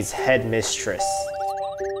Academy's head mistress.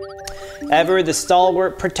 Ever the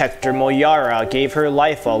stalwart protector, Moyara gave her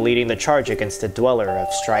life while leading the charge against the Dweller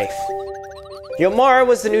of Strife. Yomara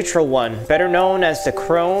was the neutral one, better known as the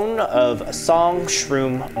crone of Song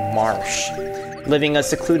Shroom Marsh. Living a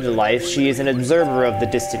secluded life, she is an observer of the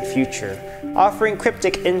distant future, offering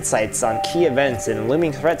cryptic insights on key events and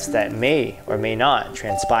looming threats that may or may not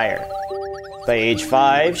transpire. By age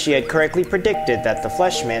 5, she had correctly predicted that the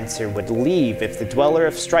Fleshmancer would leave if the Dweller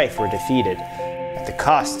of Strife were defeated, at the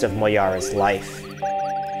cost of Moyara's life.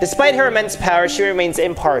 Despite her immense power, she remains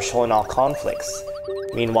impartial in all conflicts.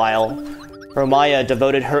 Meanwhile, Romaya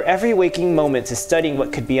devoted her every waking moment to studying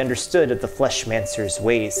what could be understood of the Fleshmancer's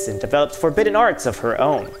ways and developed forbidden arts of her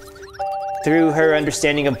own. Through her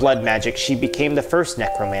understanding of blood magic, she became the first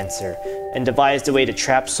necromancer and devised a way to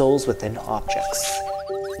trap souls within objects.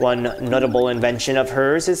 One notable invention of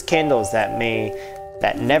hers is candles that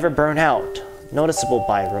never burn out, noticeable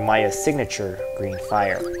by Romaya's signature green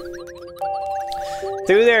fire.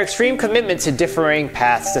 Through their extreme commitment to differing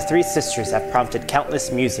paths, the three sisters have prompted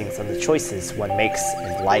countless musings on the choices one makes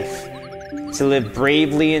in life. To live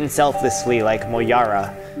bravely and selflessly like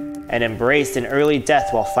Moyara, and embrace an early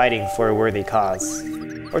death while fighting for a worthy cause.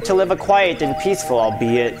 Or to live a quiet and peaceful,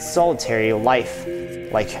 albeit solitary life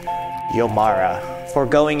like Yomara,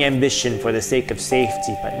 foregoing ambition for the sake of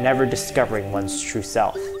safety but never discovering one's true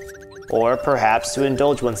self. Or perhaps to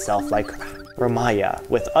indulge oneself like Romaya,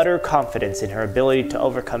 with utter confidence in her ability to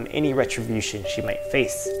overcome any retribution she might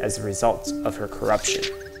face as a result of her corruption.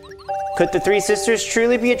 Could the three sisters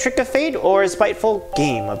truly be a trick of fate, or a spiteful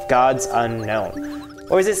game of gods unknown?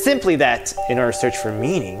 Or is it simply that, in our search for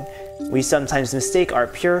meaning, we sometimes mistake our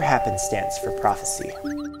pure happenstance for prophecy?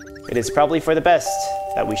 It is probably for the best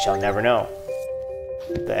that we shall never know.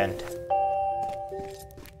 The end.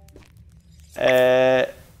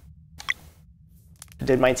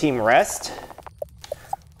 Did my team rest?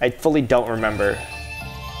 I fully don't remember.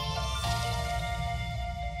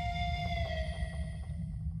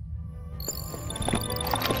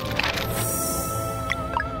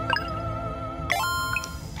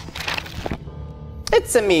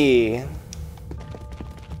 It's a me.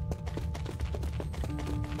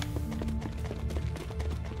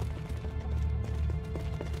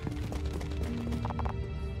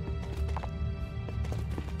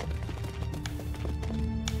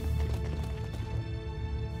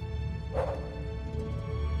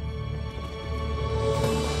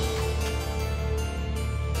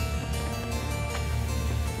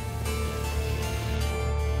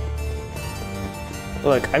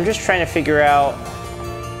 Look, I'm just trying to figure out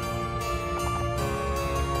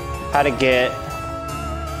how to get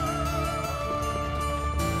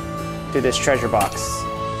to this treasure box.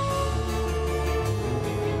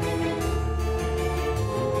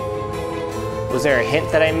 Was there a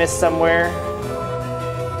hint that I missed somewhere?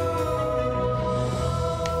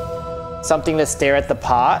 Something to stare at the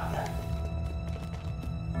pot?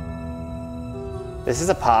 This is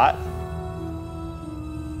a pot.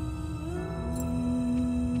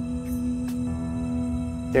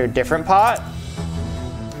 Is there a different pot?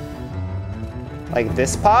 Like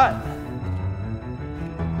this pot?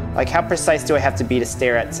 Like how precise do I have to be to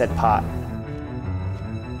stare at said pot?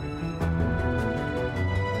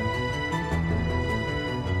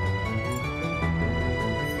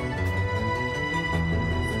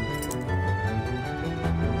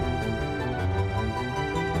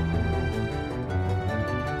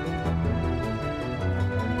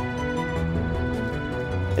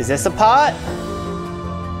 Is this a pot?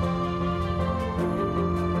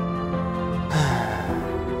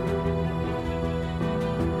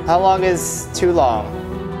 How long is too long?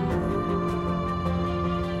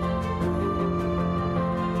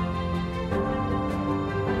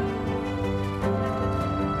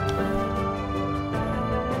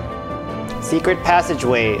 Secret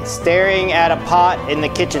passageway. Staring at a pot in the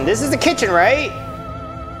kitchen. This is the kitchen, right?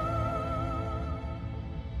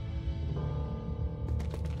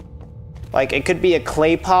 Like, it could be a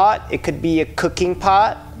clay pot. It could be a cooking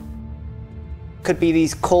pot. Could be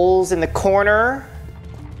these coals in the corner.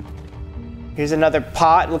 Here's another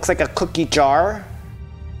pot. Looks like a cookie jar.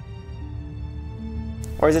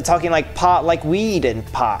 Or is it talking like pot, like weed and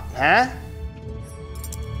pot, huh?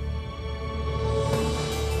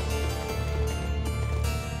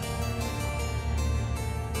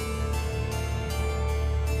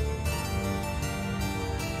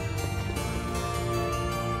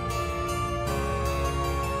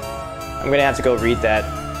 I'm gonna have to go read that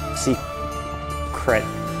secret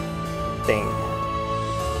thing.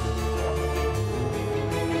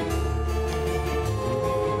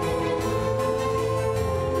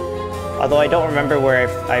 Although I don't remember where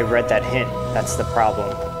I read that hint. That's the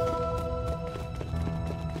problem.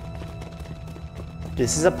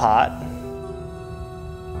 This is a pot.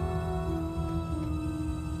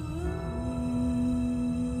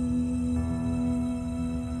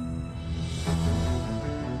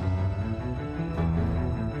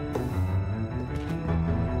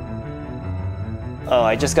 Oh,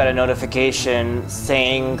 I just got a notification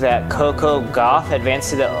saying that Coco Goff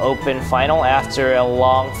advanced to the Open Final after a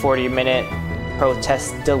long 40-minute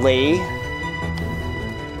protest delay.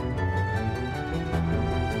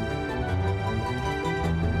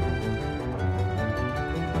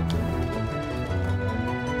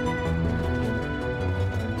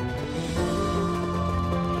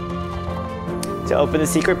 To open the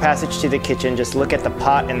secret passage to the kitchen, just look at the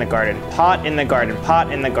pot in the garden. Pot in the garden,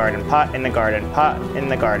 pot in the garden, pot in the garden, pot in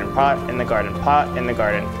the garden, pot in the garden, pot in the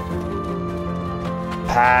garden.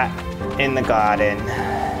 Pot in the garden.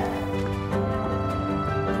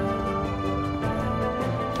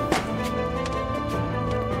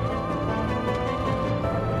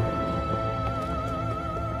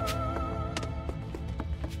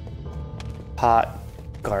 Pot,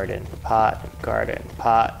 garden, pot, garden,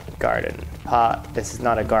 pot, garden. Pot. This is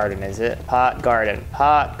not a garden, is it? Pot, garden,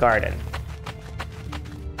 pot, garden.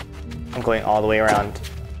 I'm going all the way around.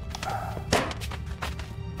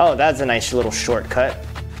 Oh, that's a nice little shortcut.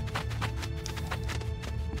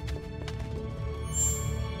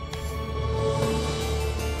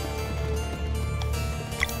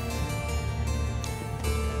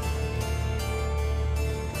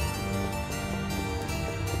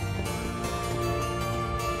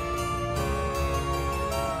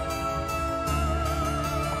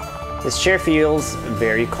 This chair feels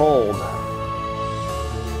very cold.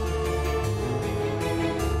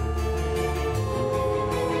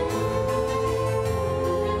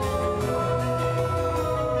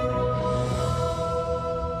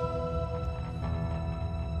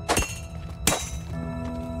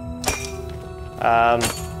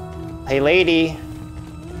 Hey lady,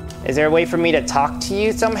 is there a way for me to talk to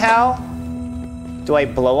you somehow? Do I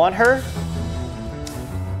blow on her?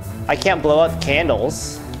 I can't blow out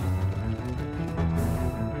candles.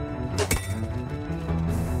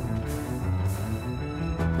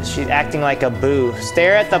 She's acting like a boo.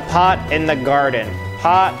 Stare at the pot in the garden.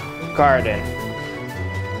 Pot, garden.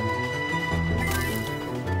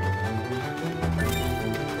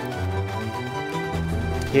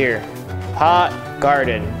 Here. Pot,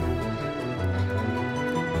 garden.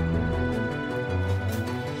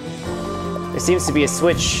 There seems to be a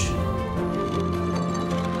switch.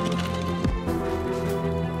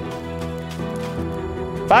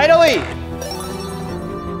 Finally!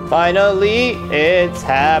 Finally, it's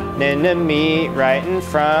happening to me right in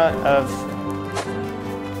front of...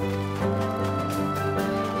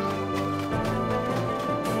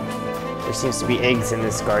 There seems to be eggs in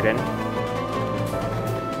this garden.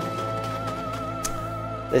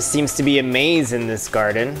 There seems to be a maze in this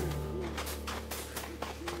garden.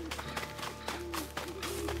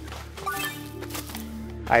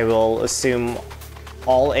 I will assume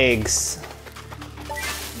all eggs,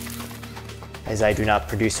 as I do not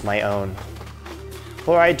produce my own.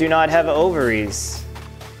 For I do not have ovaries,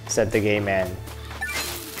 said the gay man.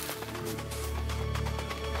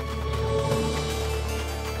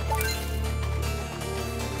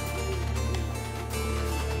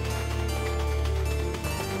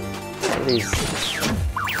 What are these?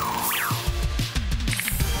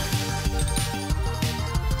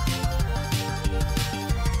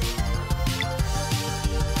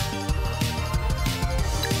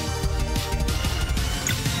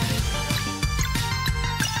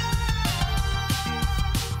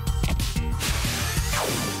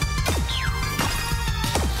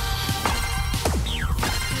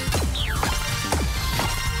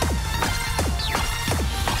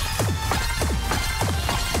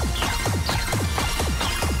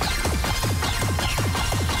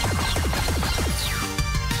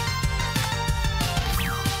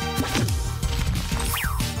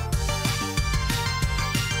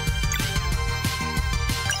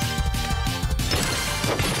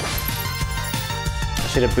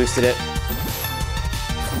 Should have boosted it.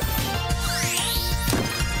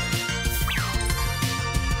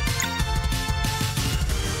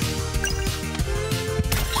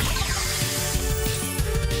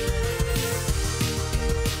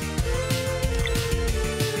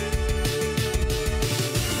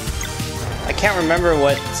 I can't remember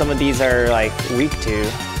what some of these are like weak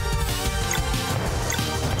to.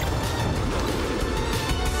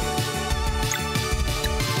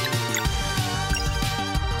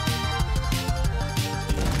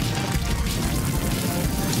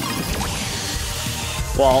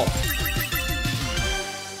 Well,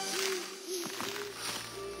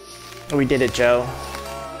 we did it, Joe.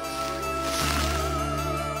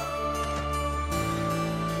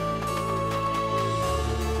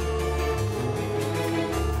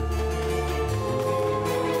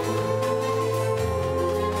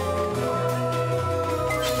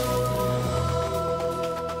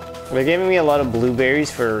 They're giving me a lot of blueberries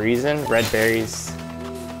for a reason. Red berries.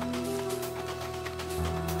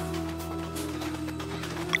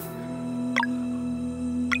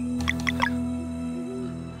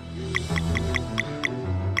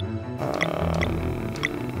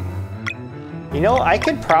 You know, I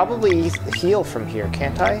could probably heal from here,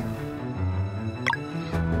 can't I?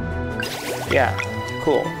 Yeah,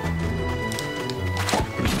 cool.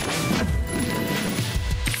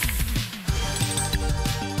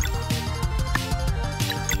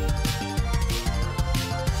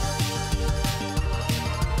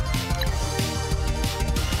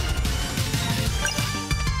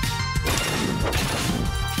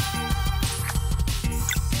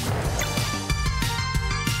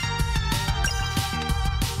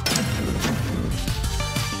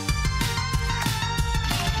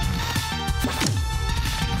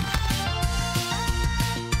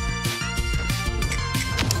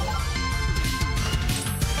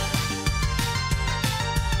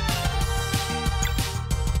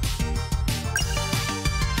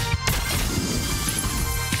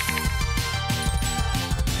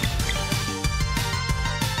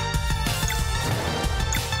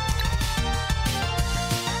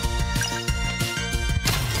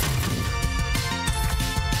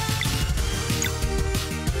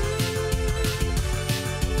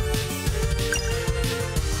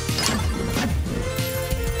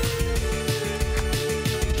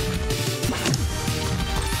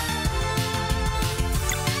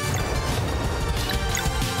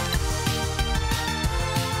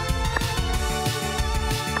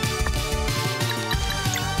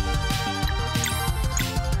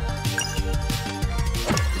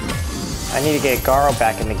 I need to get Garo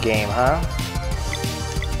back in the game, huh?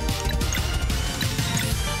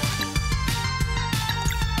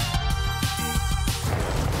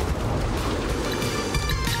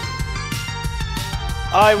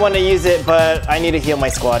 I want to use it, but I need to heal my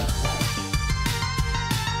squad.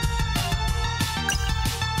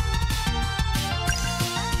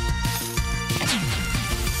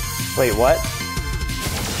 Wait, what?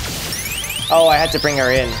 Oh, I had to bring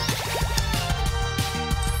her in.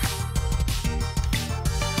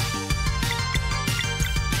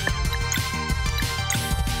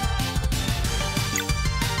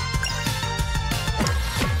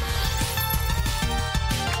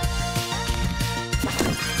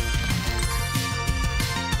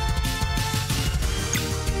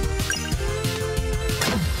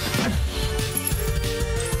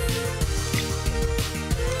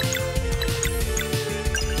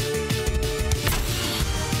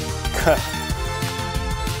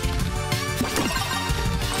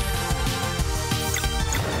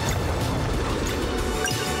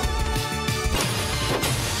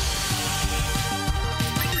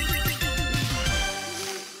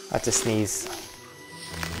 That's a sneeze.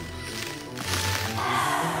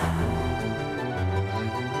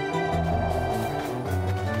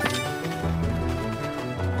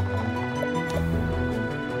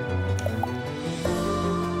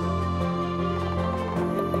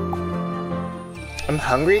 I'm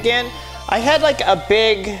hungry again? I had like a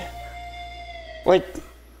big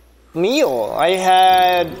meal. I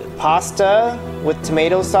had pasta with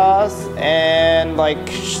tomato sauce and like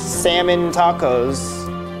salmon tacos.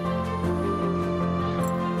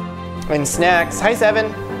 And snacks. Hi, Seven.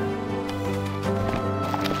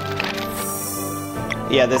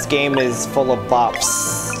 Yeah, this game is full of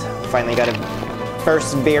bops. Finally got a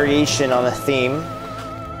first variation on a theme.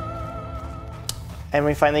 And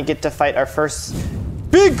we finally get to fight our first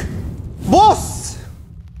big boss!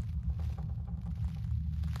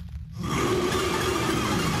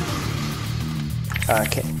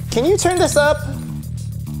 Okay, can you turn this up?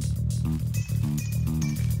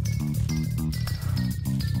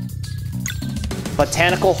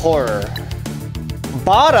 Botanical horror.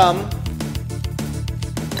 Bottom.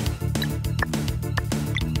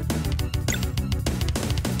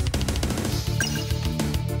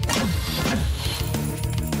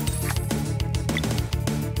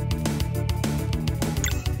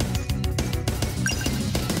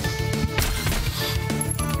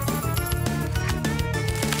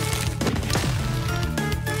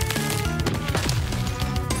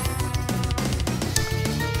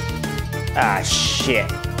 Ah, shit.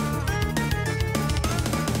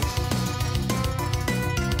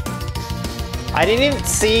 I didn't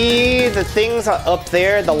see the things up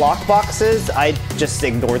there, the lock boxes. I just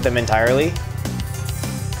ignored them entirely.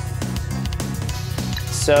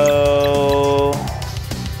 So...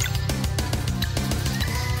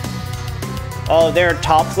 oh, there are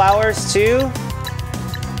top flowers too?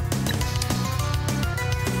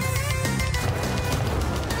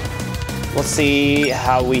 We'll see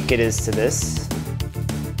how weak it is to this.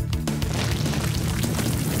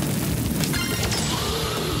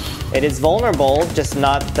 It is vulnerable, just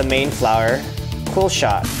not the main flower. Cool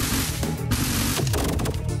shot.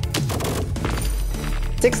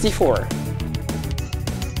 64.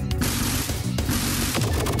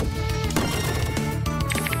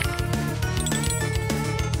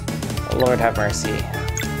 Lord have mercy.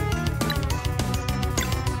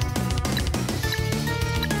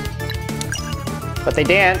 But they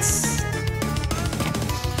dance.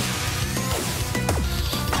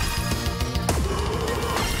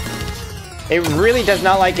 It really does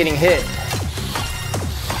not like getting hit.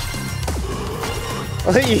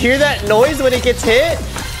 You hear that noise when it gets hit?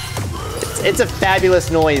 It's a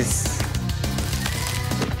fabulous noise.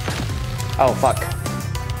 Oh, fuck.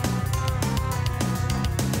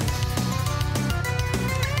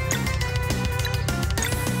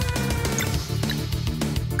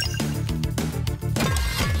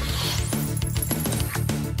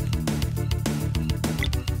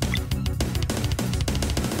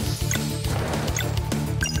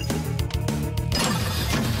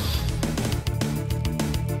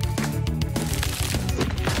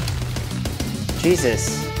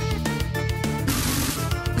 Jesus.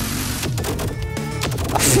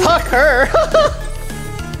 Fuck her!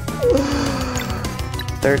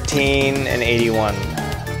 13 and 81.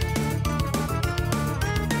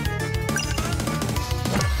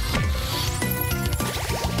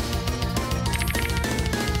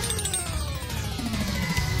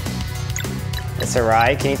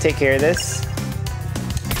 Sarai, can you take care of this?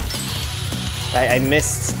 I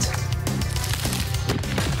missed.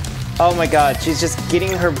 Oh my god, she's just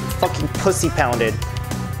getting her fucking pussy pounded.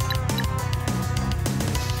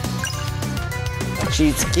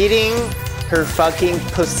 She's getting her fucking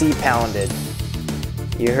pussy pounded.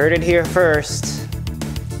 You heard it here first.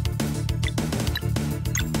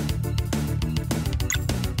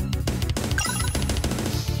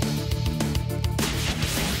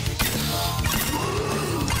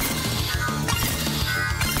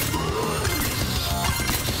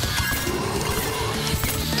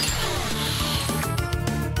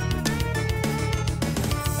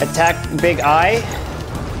 Attack Big Eye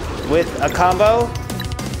with a combo.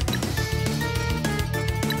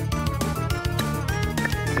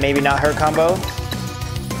 Maybe not her combo.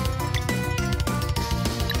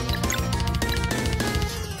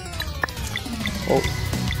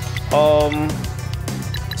 Oh.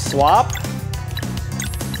 Swap.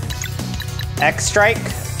 X strike.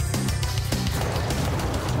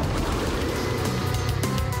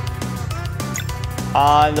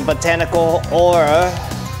 On the botanical aura.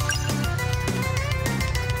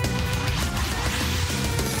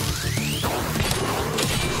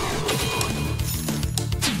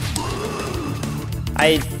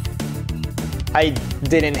 I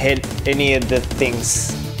didn't hit any of the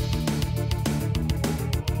things.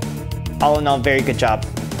 All in all, very good job.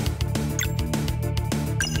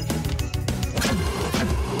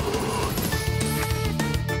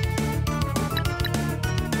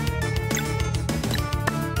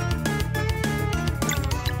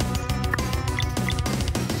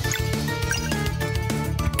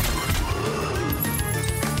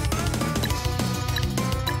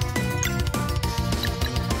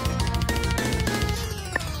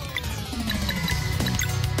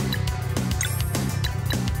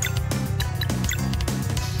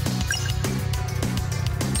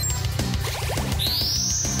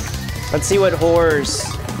 Let's see what horrors.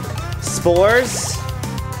 Spores?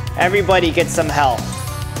 Everybody gets some health.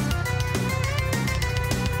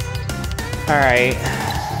 Alright.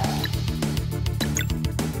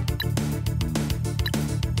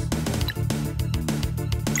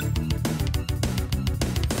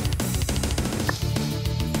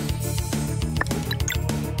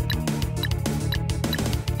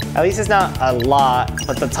 At least it's not a lot,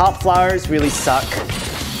 but the top flowers really suck,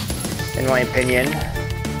 in my opinion.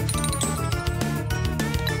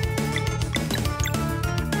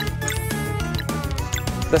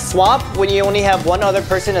 The swap, when you only have one other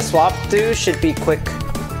person to swap to, should be quick.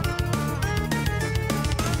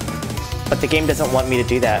 But the game doesn't want me to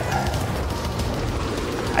do that.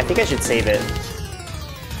 I think I should save it.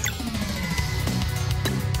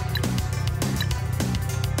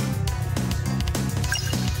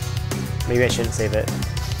 Maybe I shouldn't save it.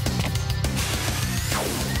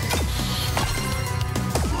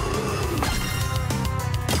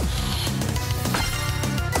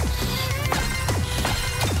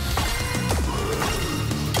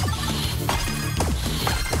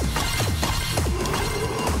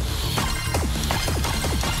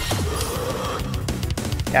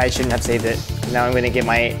 Yeah, I shouldn't have saved it, Now I'm gonna get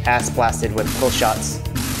my ass blasted with pull shots.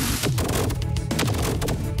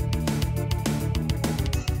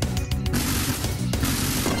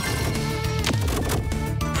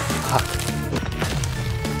 Fuck.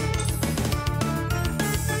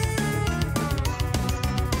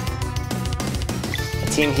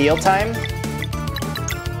 Team heal time.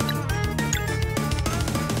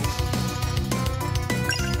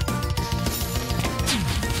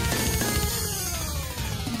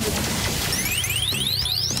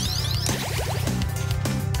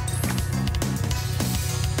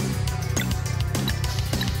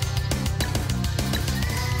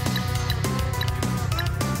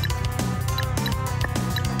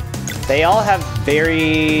 They all have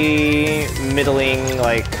very middling,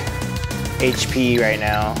 like, HP right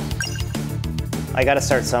now. I gotta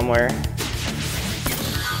start somewhere.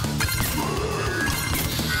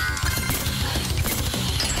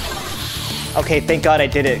 Okay, thank God I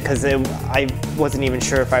did it, because I wasn't even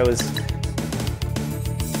sure if I was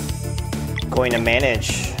going to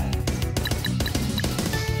manage.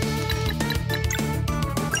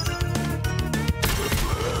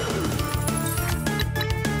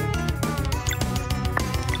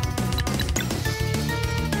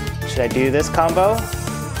 Should I do this combo?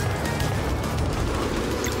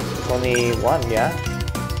 Only one, yeah?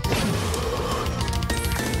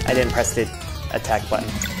 I didn't press the attack button.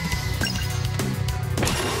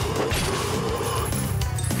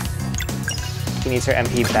 She needs her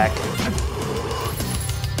MP back.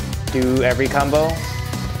 Do every combo?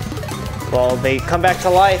 Well, they come back to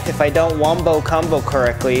life if I don't wombo combo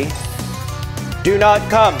correctly. Do not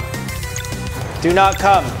come! Do not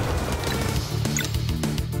come!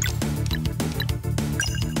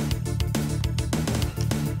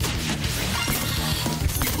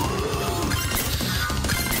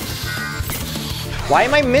 Why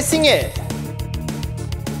am I missing it?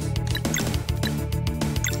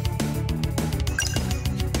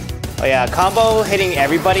 Oh yeah, combo hitting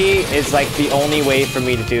everybody is like the only way for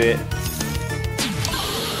me to do it.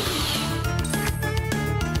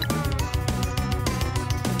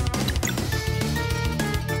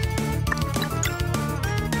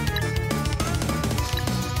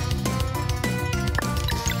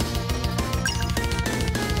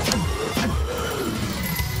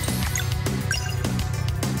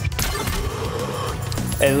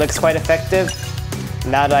 It looks quite effective.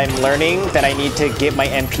 Now that I'm learning that I need to get my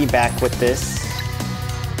MP back with this.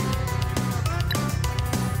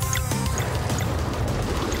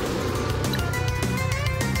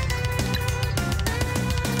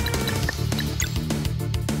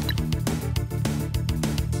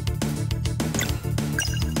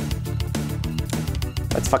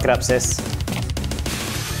 Let's fuck it up, sis.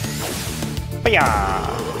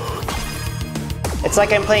 Booyah! It's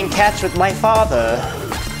like I'm playing catch with my father.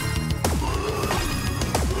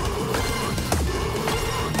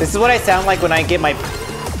 This is what I sound like when I get my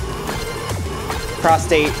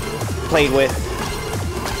prostate played with.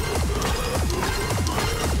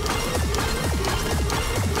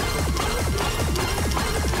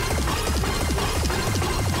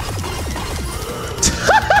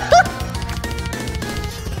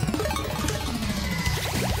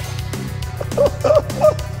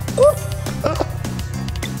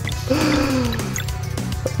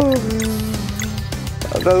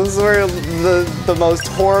 Those were the most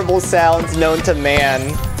horrible sounds known to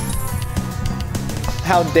man.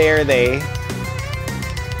 How dare they?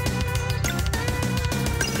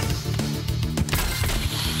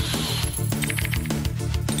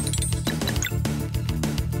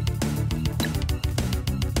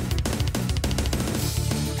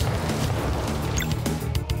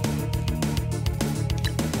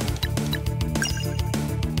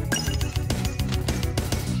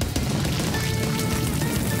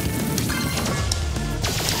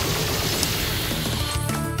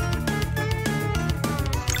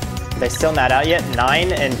 They're still not out yet.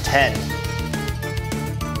 9 and 10.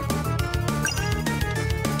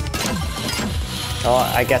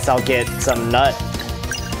 Oh, I guess I'll get some nut.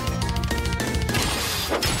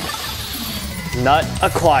 Nut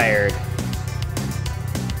acquired.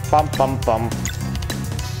 Bump, bump, bump.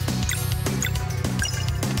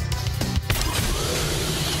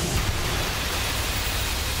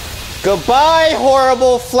 Goodbye,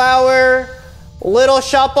 horrible flower. Little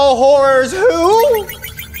shop of horrors, who?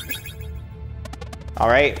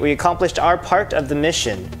 Alright, we accomplished our part of the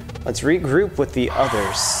mission. Let's regroup with the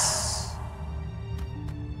others.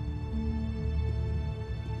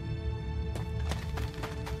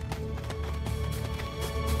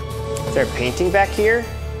 Is there a painting back here?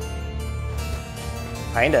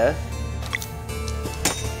 Kinda.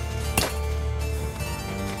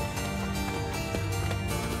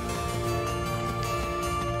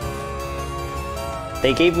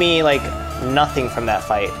 They gave me, like, nothing from that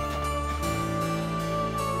fight.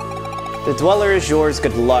 The Dweller is yours,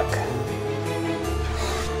 good luck.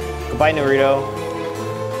 Goodbye, Naruto.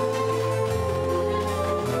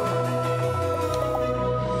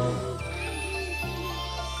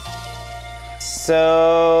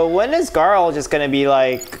 So, when is Garl just gonna be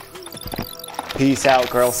like, peace out,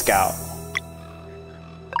 Girl Scout?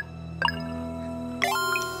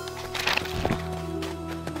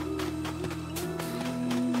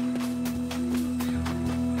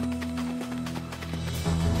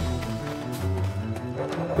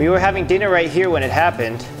 We were having dinner right here when it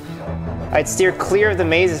happened. I'd steer clear of the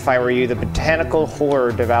maze if I were you. The botanical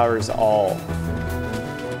horror devours all.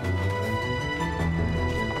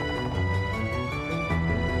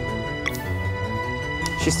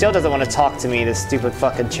 She still doesn't want to talk to me, this stupid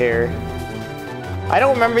fucking chair. I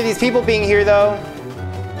don't remember these people being here, though.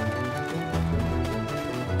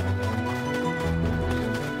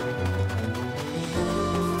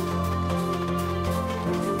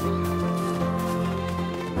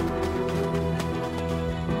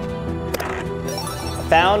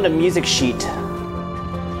 Found a music sheet.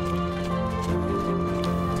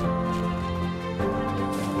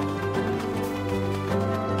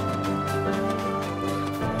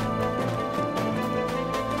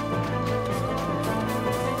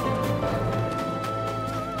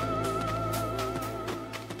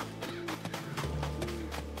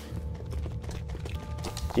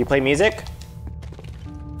 Do you play music?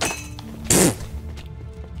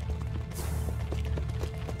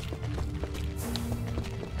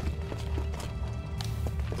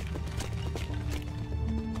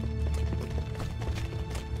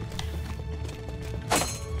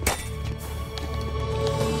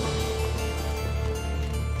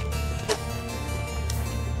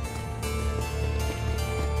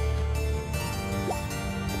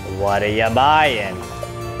 What are you buying?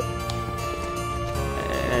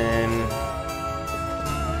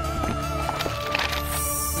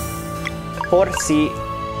 Por si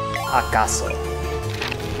acaso.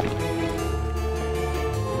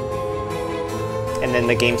 And then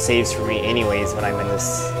the game saves for me anyways when I'm in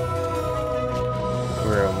this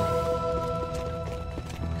room.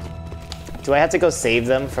 Do I have to go save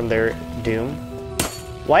them from their doom?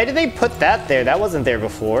 Why did they put that there? That wasn't there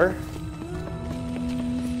before.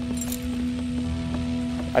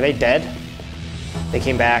 Are they dead? They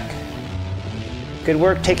came back. Good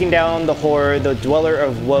work taking down the horror. The Dweller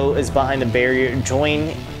of Woe is behind the barrier.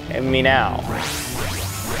 Join me now.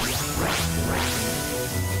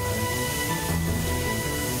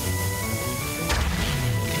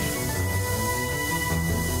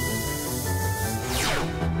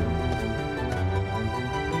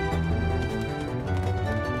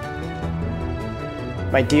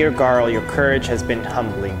 My dear Garl, your courage has been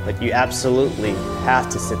humbling, but you absolutely have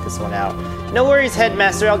to sit this one out. No worries,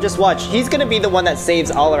 Headmaster, I'll just watch. He's gonna be the one that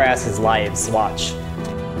saves all our asses' lives. Watch.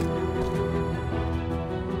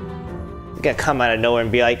 He's gonna come out of nowhere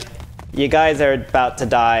and be like, you guys are about to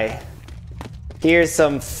die. Here's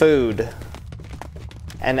some food.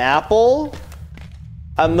 An apple?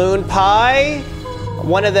 A moon pie?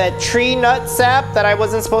 One of that tree nut sap that I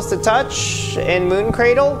wasn't supposed to touch in Moon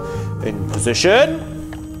Cradle? In position.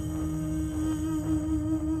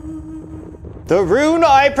 The rune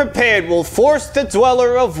I prepared will force the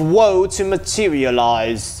Dweller of Woe to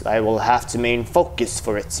materialize. I will have to main focus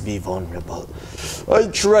for it to be vulnerable. I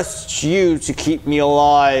trust you to keep me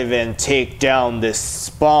alive and take down this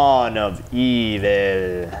spawn of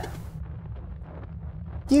evil.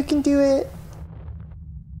 You can do it.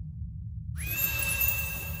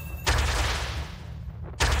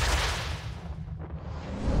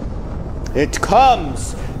 It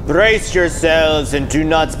comes! Brace yourselves and do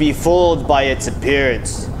not be fooled by its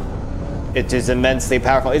appearance. It is immensely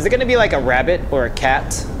powerful. Is it gonna be like a rabbit or a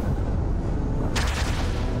cat?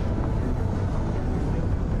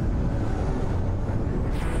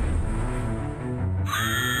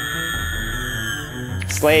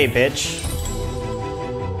 Slay, bitch.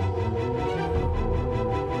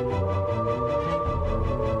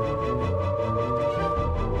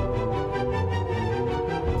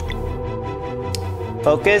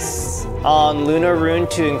 Focus on Lunar Rune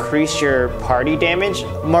to increase your party damage.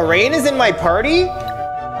 Moraine is in my party?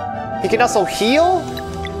 He can also heal?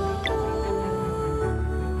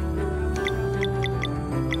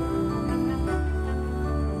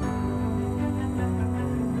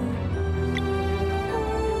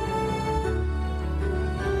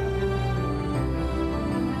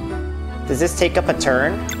 Does this take up a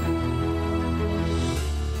turn?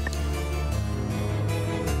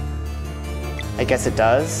 I guess it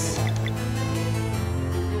does.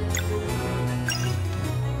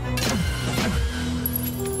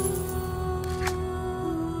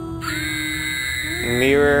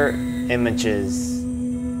 Mirror images.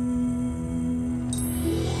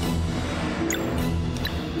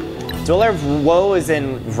 Dweller of Woe is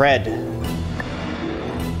in red.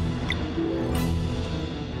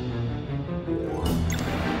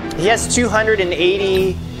 He has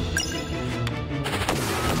 280.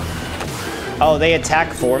 Oh, they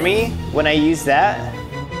attack for me when I use that?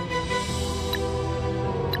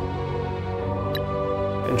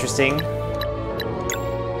 Interesting.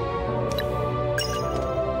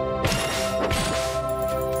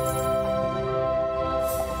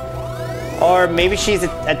 Or maybe she's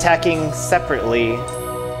attacking separately.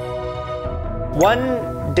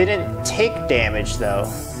 One didn't take damage though.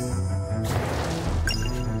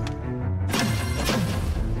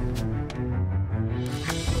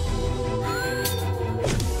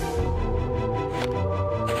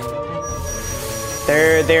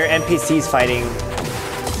 They're NPCs fighting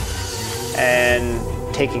and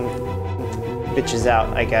taking bitches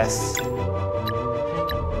out, I guess.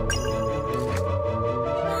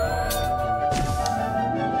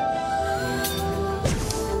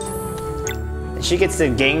 She gets to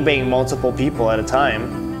gangbang multiple people at a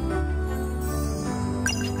time.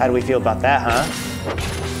 How do we feel about that, huh?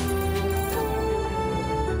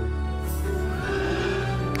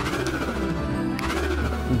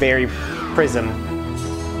 Very Prism.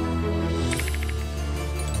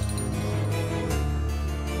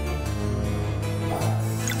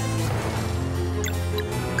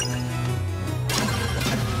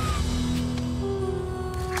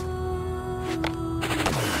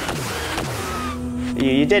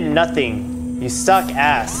 You did nothing. You suck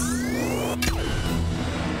ass.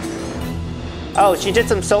 Oh, she did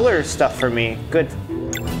some solar stuff for me. Good.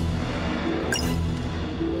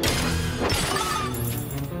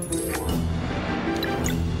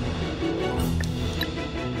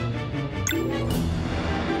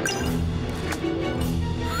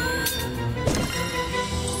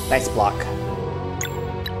 Nice block.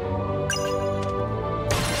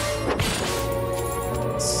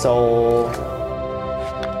 Soul.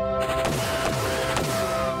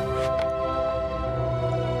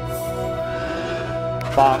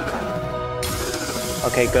 Bonk.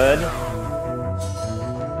 Okay, good.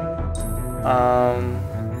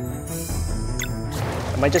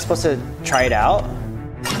 Am I just supposed to try it out?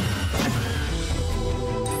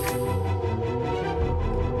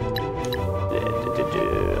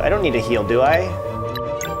 I don't need to heal, do I?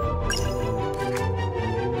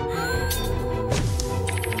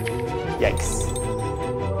 Yikes.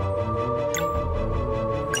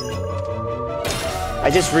 I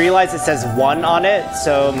just realized it says 1 on it,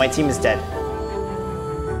 so my team is dead.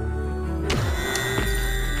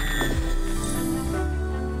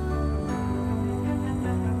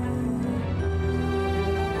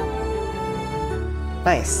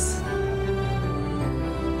 Nice.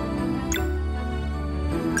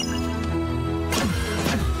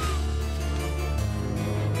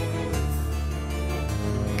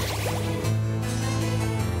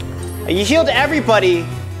 You healed everybody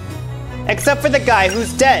except for the guy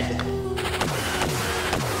who's dead.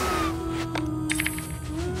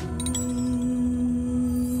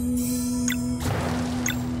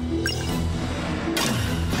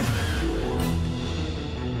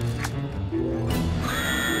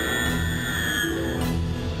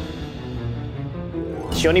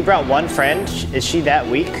 She only brought one friend? Is she that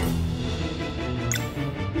weak?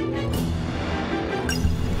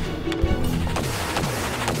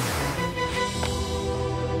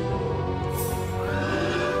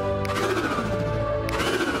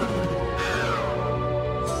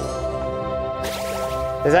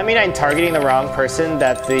 Does that mean I'm targeting the wrong person,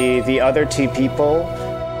 that the other two people,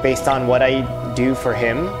 based on what I do for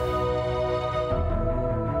him?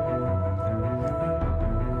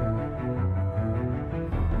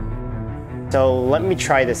 So let me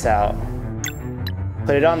try this out.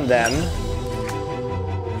 Put it on them.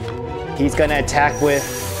 He's gonna attack with...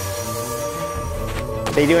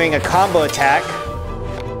 They're doing a combo attack.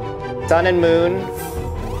 Sun and Moon.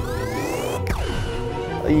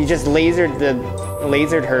 You just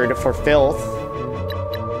lasered her for filth.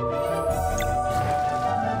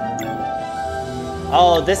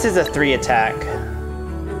 Oh, this is a 3 attack.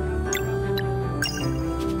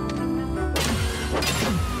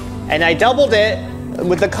 And I doubled it.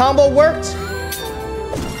 With the combo worked.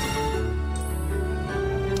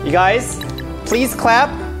 You guys, please clap.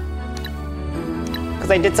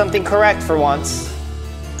 Because I did something correct for once.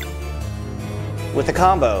 With the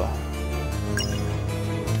combo.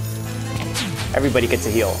 Everybody gets a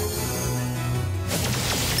heal.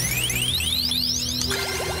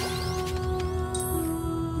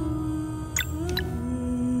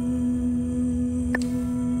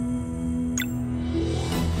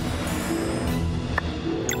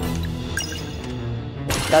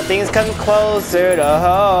 Nothing's come closer to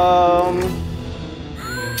home.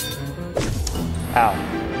 Ow.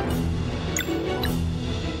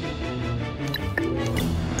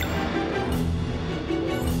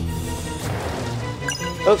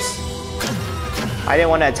 Oops. I didn't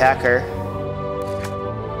want to attack her.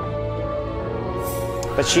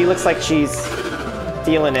 But she looks like she's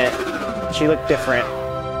feeling it. She looked different.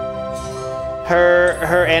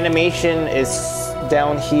 Her animation is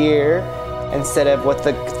down here instead of what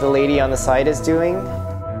the lady on the side is doing.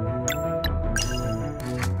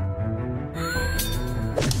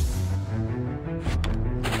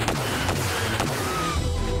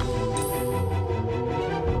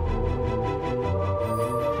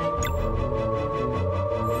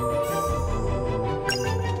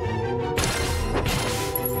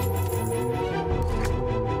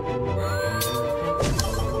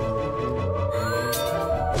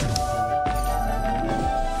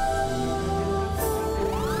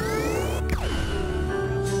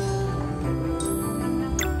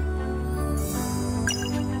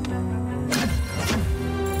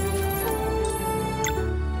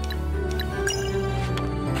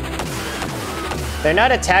 They're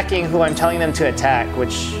not attacking who I'm telling them to attack,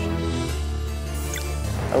 which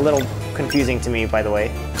a little confusing to me, by the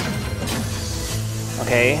way.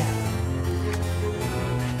 Okay.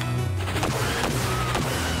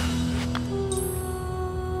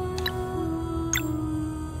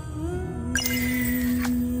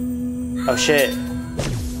 Oh shit.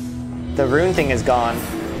 The rune thing is gone.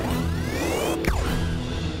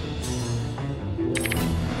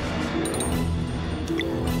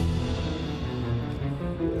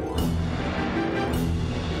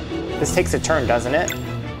 This takes a turn, doesn't it?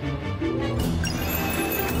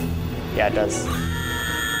 Yeah, it does.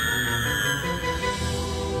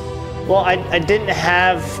 Well, I didn't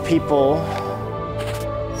have people.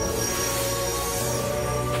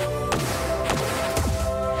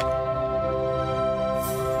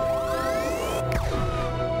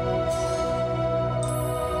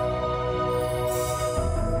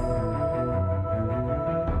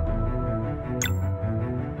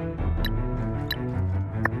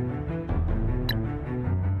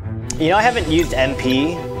 You know, I haven't used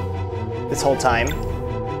MP this whole time.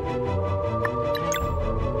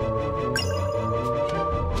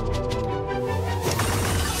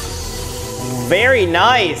 Very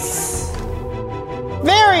nice!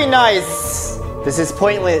 Very nice! This is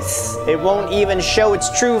pointless. It won't even show its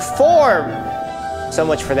true form. So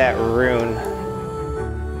much for that rune.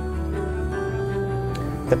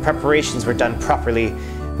 The preparations were done properly.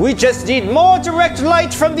 We just need more direct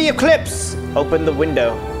light from the eclipse. Open the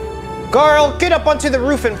window. Garl, get up onto the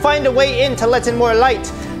roof and find a way in to let in more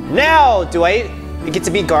light. Now, do I get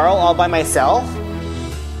to be Garl all by myself?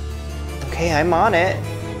 Okay, I'm on it.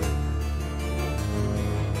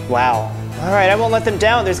 Wow. All right, I won't let them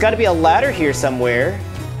down. There's got to be a ladder here somewhere.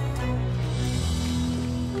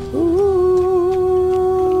 Ooh.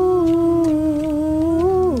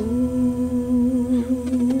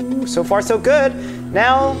 So far, so good.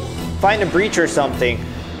 Now, find a breach or something.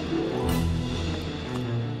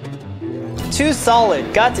 Too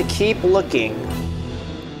solid. Got to keep looking.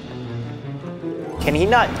 Can he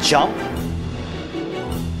not jump?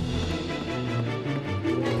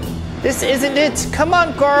 This isn't it. Come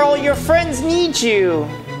on, Garl. Your friends need you.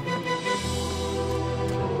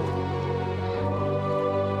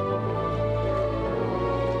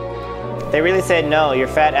 They really said no. Your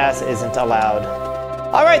fat ass isn't allowed.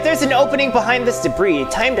 All right, there's an opening behind this debris.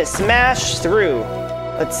 Time to smash through.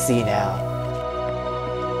 Let's see now.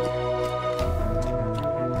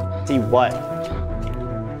 See what?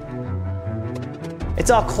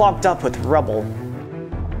 It's all clogged up with rubble.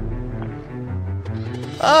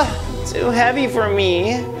 Ugh, too heavy for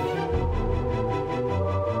me.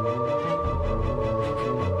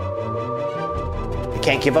 I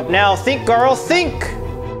can't give up now. Think, Garl, think!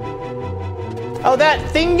 Oh, that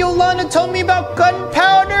thing Yolanda told me about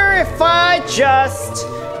gunpowder? If I just...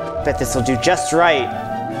 Bet this'll do just right.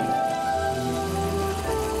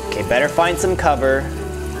 Okay, better find some cover.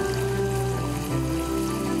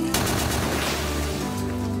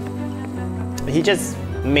 He just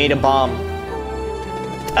made a bomb.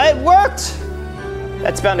 It worked!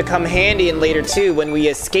 That's bound to come handy in later too when we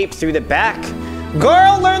escape through the back.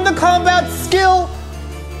 Garl, learn the combat skill!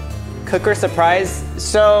 Cooker surprise.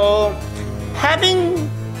 So, having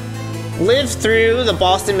lived through the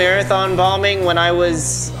Boston Marathon bombing when I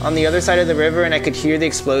was on the other side of the river and I could hear the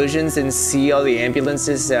explosions and see all the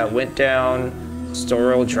ambulances that went down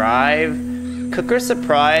Storrel Drive, Cooker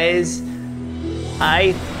surprise,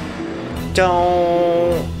 I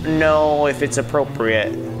don't know if it's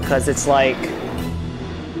appropriate, because it's like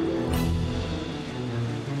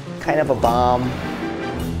kind of a bomb.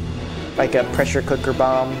 Like a pressure cooker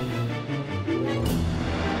bomb.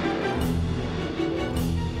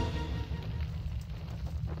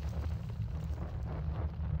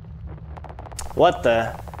 What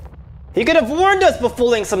the? He could have warned us before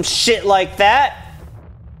fooling some shit like that!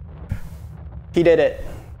 He did it.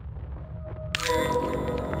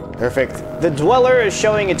 Perfect. The Dweller is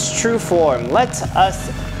showing its true form. Let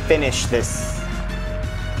us finish this.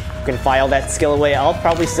 You can file that skill away. I'll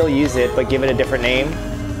probably still use it, but give it a different name.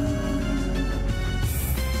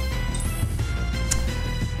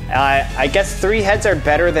 I guess 3 heads are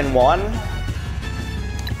better than 1.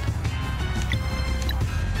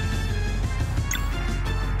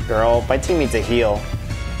 Girl, my team needs a heal.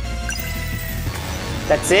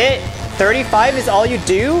 That's it? 35 is all you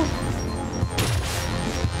do?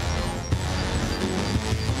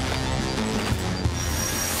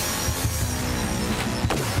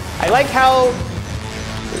 I like how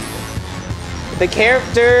the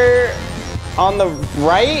character on the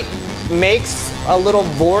right makes a little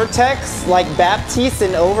vortex like Baptiste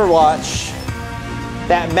in Overwatch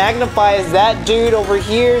that magnifies that dude over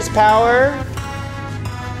here's power.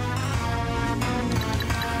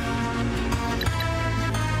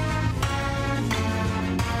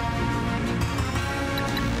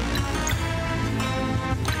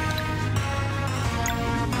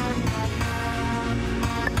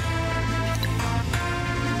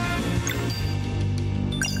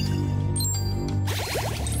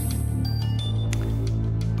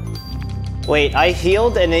 Wait, I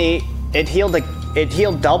healed and it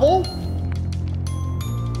healed double?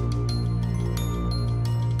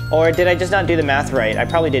 Or did I just not do the math right? I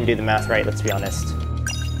probably didn't do the math right, let's be honest.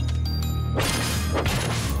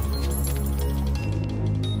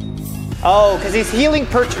 Oh, because he's healing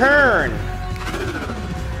per turn.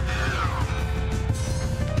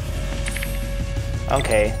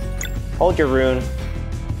 Okay. Hold your rune.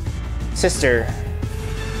 Sister.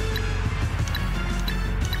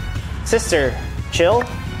 Sister, chill.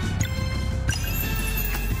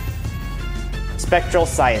 Spectral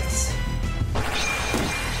Scythes.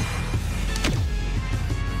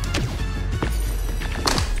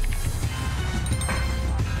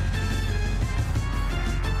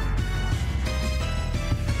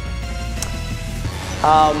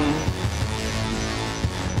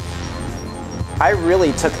 I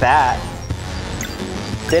really took that,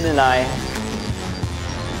 didn't I?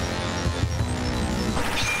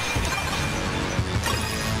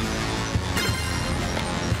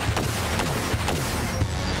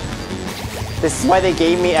 This is why they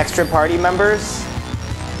gave me extra party members.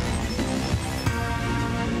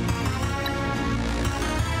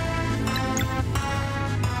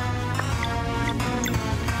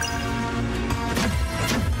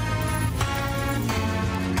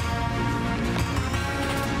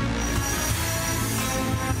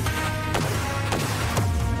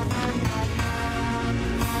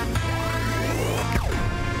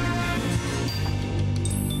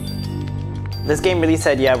 This game really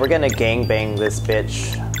said, yeah, we're gonna gangbang this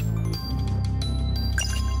bitch.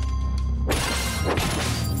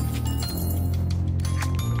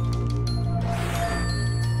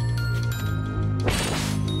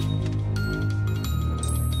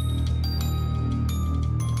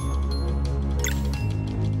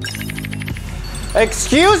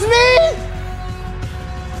 Excuse me?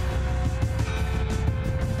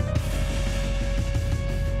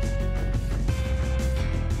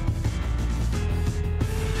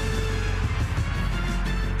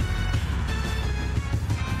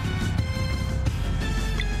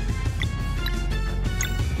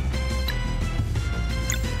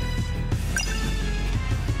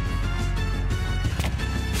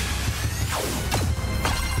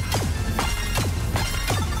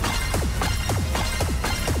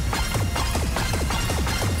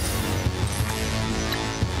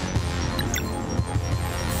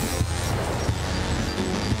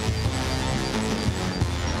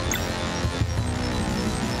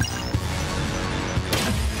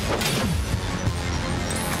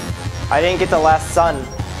 I didn't get the last sun.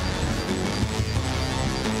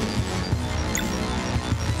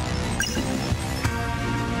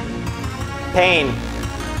 Pain.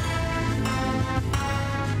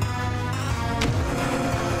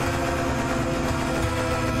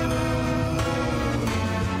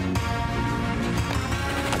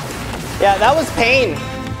 Yeah, that was pain.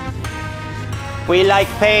 We like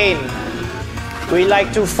pain. We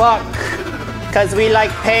like to fuck, 'cause we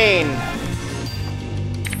like pain.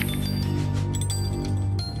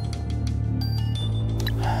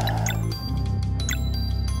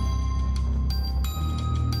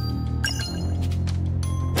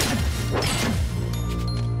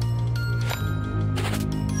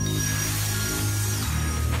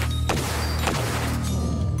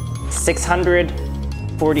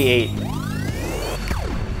 648.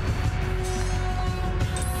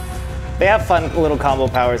 They have fun little combo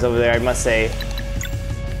powers over there, I must say.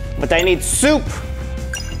 But I need soup!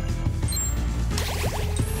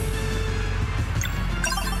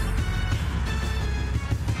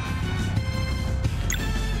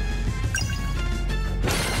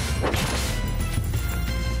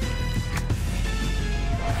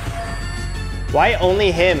 Why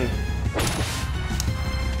only him?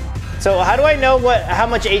 So how do I know how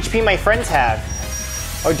much HP my friends have?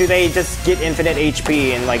 Or do they just get infinite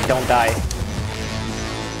HP and like don't die?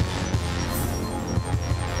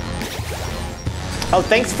 Oh,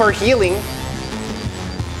 thanks for healing.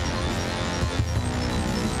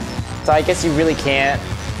 So I guess you really can't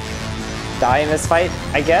die in this fight,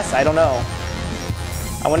 I guess? I don't know.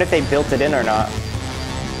 I wonder if they built it in or not.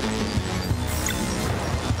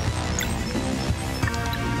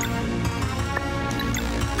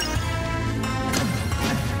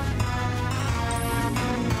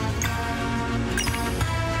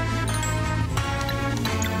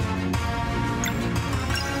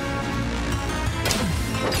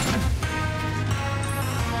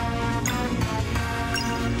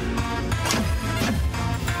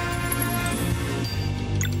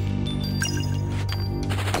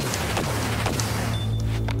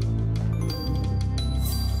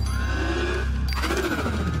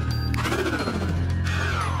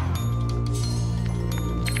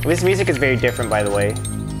 This music is very different, by the way.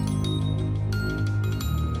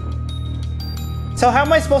 So how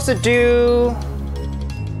am I supposed to do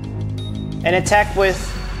an attack with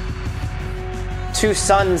 2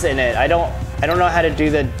 suns in it? I don't know how to do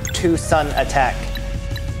the 2 sun attack.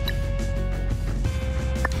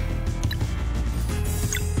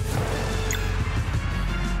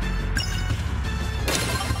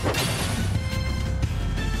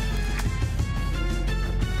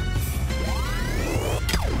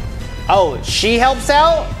 Oh, she helps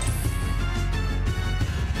out?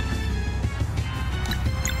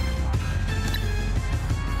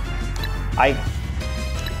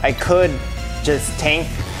 I could just tank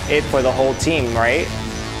it for the whole team, right?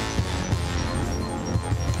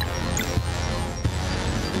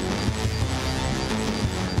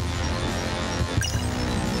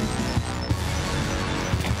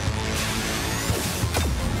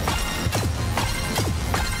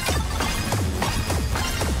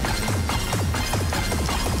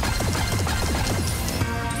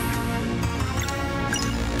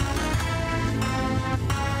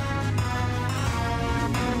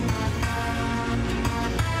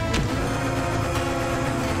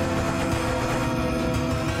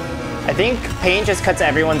 I think pain just cuts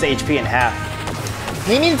everyone's HP in half.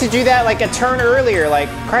 He needed to do that like a turn earlier, like,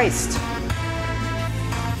 Christ.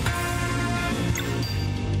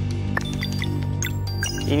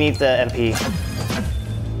 He needs the MP.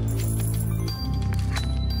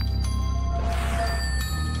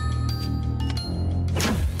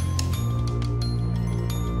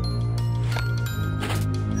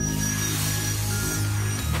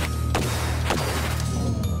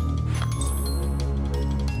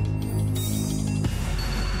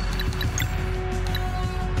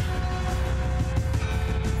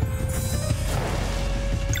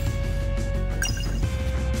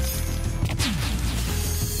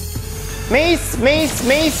 Mace, mace,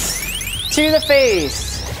 mace to the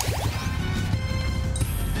face.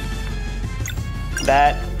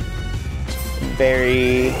 That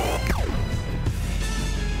very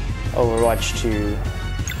Overwatch 2.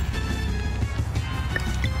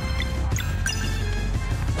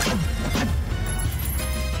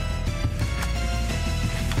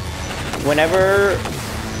 Whenever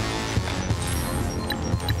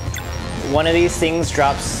one of these things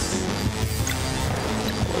drops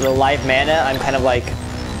the live mana, I'm kind of like,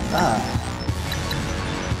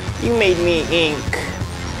 you made me ink.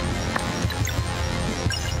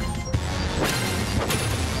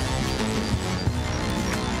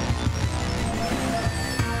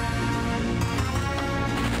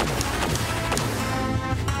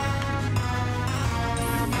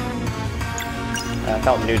 That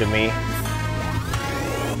felt new to me.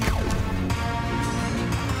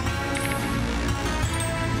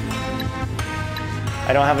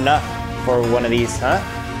 I don't have enough for one of these, huh?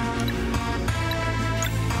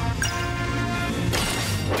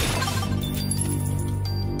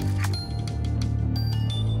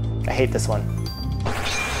 I hate this one.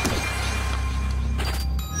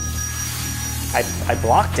 I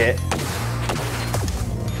blocked it.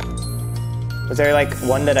 Was there like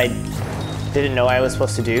one that I didn't know I was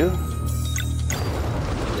supposed to do?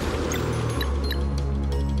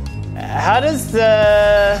 How does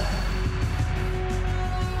the...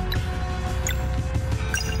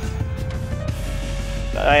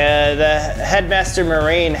 The Headmaster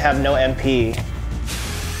Moraine have no MP.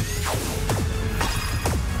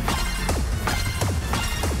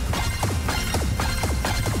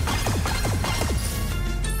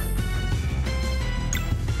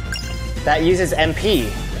 That uses MP,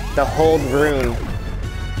 the hold rune.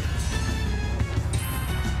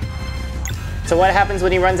 So what happens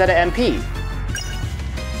when he runs out of MP?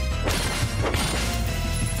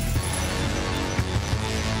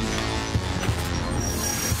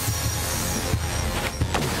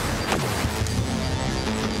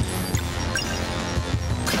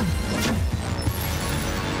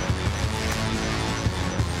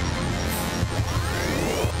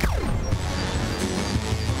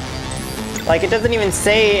 Like, it doesn't even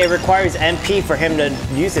say it requires MP for him to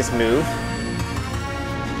use this move.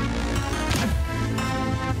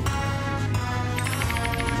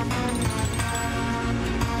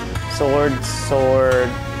 Sword, sword.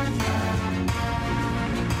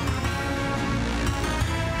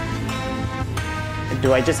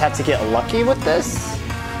 Do I just have to get lucky with this?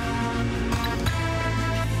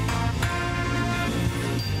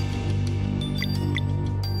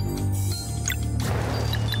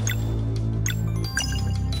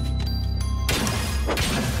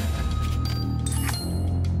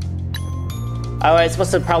 Oh, I'm supposed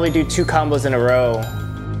to probably do 2 combos in a row.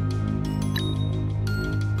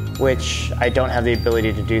 Which I don't have the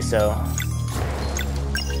ability to do so.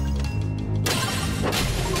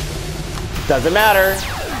 Doesn't matter.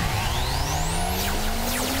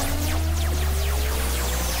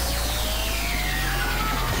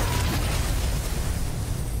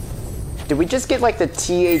 Did we just get like the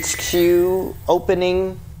THQ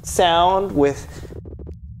opening sound with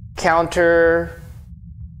counter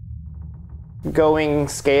going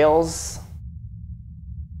scales?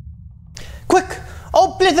 Quick!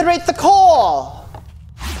 Obliterate the core!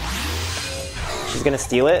 She's gonna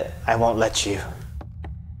steal it? I won't let you.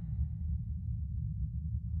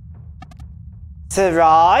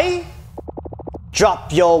 Sarai?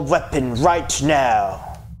 Drop your weapon right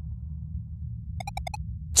now.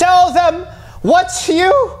 Tell them what's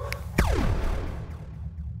you?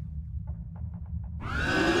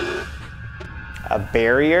 A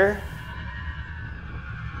barrier?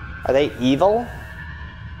 Are they evil?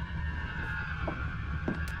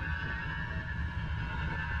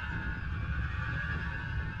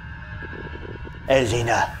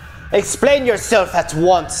 Elena, explain yourself at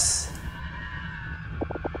once.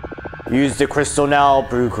 Use the crystal now,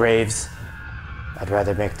 Brewgraves. I'd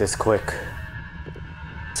rather make this quick.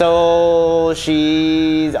 So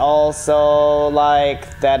she's also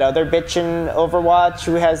like that other bitch in Overwatch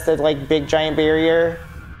who has the like big giant barrier.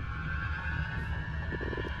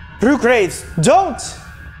 Brewgraves, don't!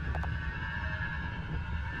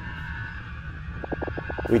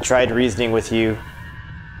 We tried reasoning with you.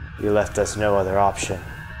 You left us no other option.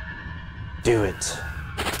 Do it.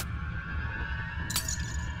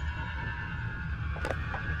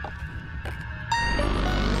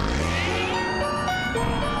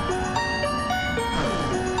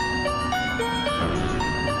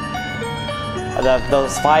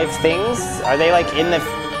 Those 5 things? Are they like in the...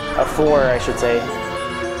 4, I should say.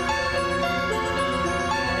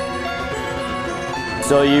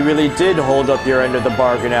 So you really did hold up your end of the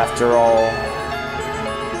bargain after all.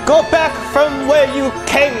 Go back from where you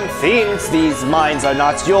came, fiends! These minds are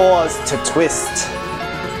not yours to twist.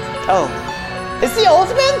 Oh, is the old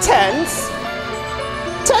man tense?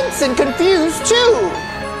 Tense and confused too!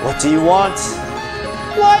 What do you want?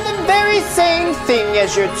 Why, the very same thing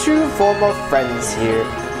as your 2 former friends here.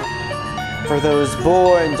 For those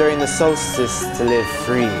born during the Solstice to live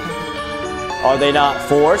free. Are they not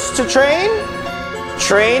forced to train?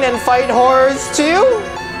 Train and fight horrors too?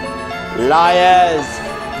 Liars!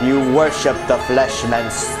 You worship the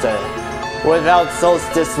Fleshmancer. Without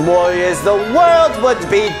Solstice warriors, the world would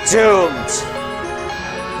be doomed!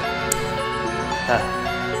 Huh.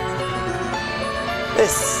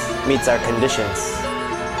 This meets our conditions.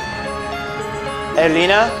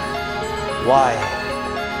 Elena? Why?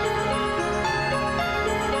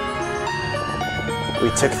 We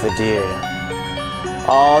took the deer.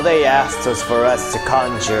 All they asked was for us to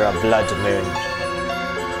conjure a blood moon.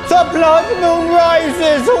 The blood moon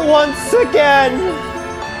rises once again!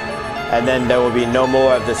 And then there will be no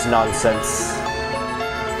more of this nonsense.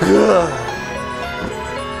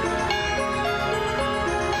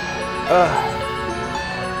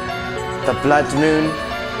 The blood moon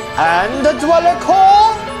and the dweller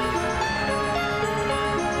core?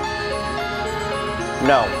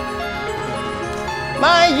 No.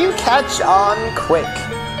 My, you catch on quick.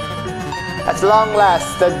 At long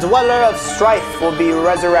last, the Dweller of Strife will be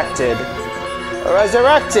resurrected.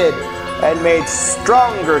 resurrected and made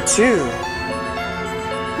stronger too.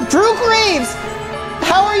 Drew Graves,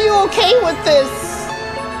 how are you okay with this?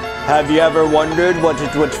 Have you ever wondered what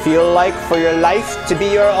it would feel like for your life to be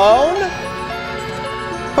your own?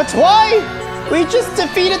 But why? We just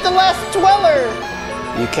defeated the last dweller.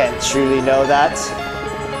 You can't truly know that.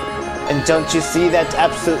 And don't you see that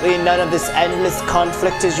absolutely none of this endless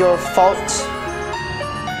conflict is your fault?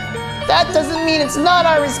 That doesn't mean it's not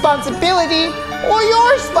our responsibility, or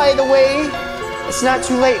yours, by the way. It's not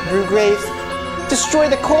too late, Brugraves. Destroy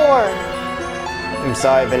the core. I'm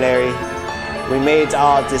sorry, Valeri. We made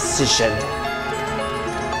our decision.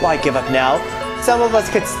 Why give up now? Some of us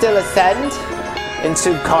could still ascend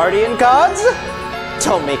into guardian gods?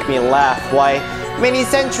 Don't make me laugh. Why, many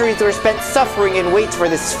centuries were spent suffering in wait for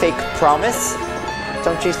this fake promise.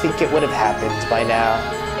 Don't you think it would have happened by now?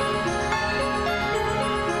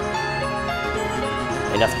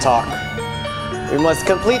 Enough talk. We must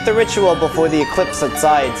complete the ritual before the eclipse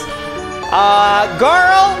subsides.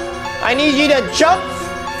 Girl! I need you to jump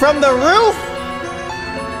from the roof,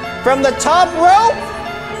 from the top rope,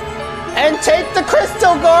 and take the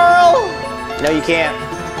crystal, girl! No, you can't.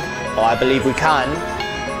 Oh, I believe we can.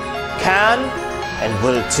 Can, and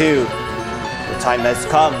will too. The time has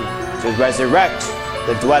come to resurrect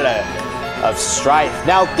the dweller of strife.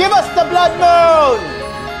 Now give us the blood moon!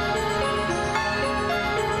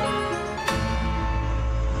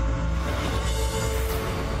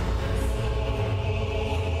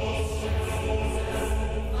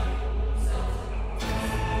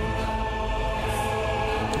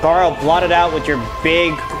 Garl, blot it out with your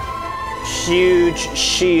big, huge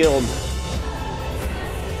shield.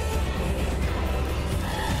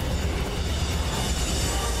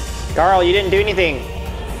 Garl, you didn't do anything.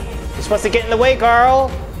 You're supposed to get in the way, Garl.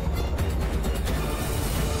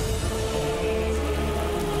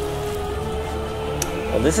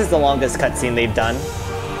 Well, this is the longest cutscene they've done.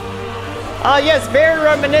 Ah, yes, very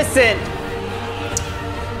reminiscent.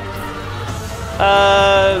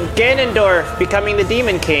 Ganondorf becoming the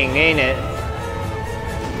Demon King, ain't it?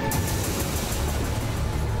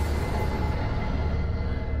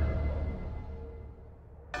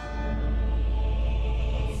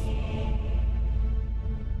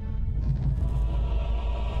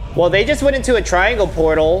 Well, they just went into a triangle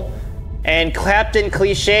portal, and Captain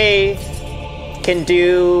Cliché can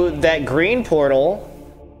do that green portal.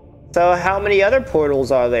 So how many other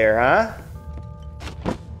portals are there, huh?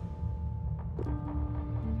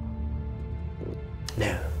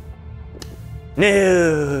 No.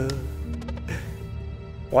 No!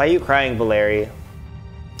 Why are you crying, Valeri?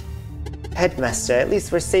 Headmaster, at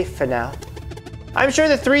least we're safe for now. I'm sure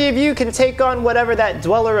the three of you can take on whatever that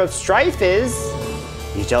Dweller of Strife is.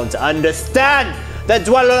 You don't understand! The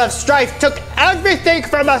Dweller of Strife took everything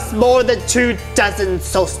from us, more than 24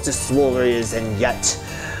 Solstice warriors, and yet...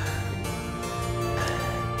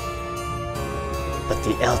 But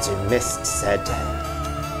the Elder Mist said...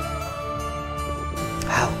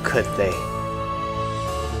 How could they?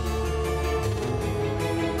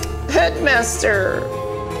 Headmaster!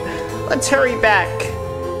 Let's hurry back.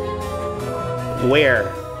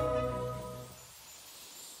 Where?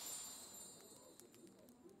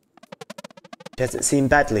 Doesn't seem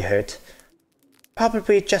badly hurt.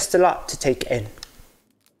 Probably just a lot to take in.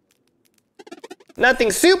 Nothing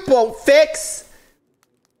soup won't fix!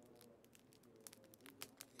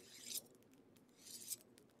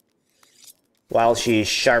 While she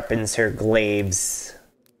sharpens her glaives.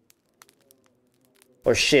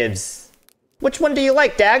 Or shivs. Which one do you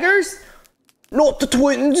like, daggers? Not the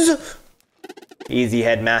twins! Easy,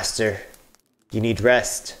 Headmaster. You need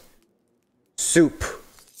rest. Soup.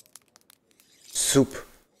 Soup.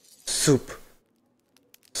 Soup.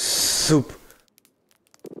 Soup.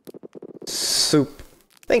 Soup.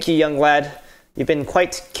 Thank you, young lad. You've been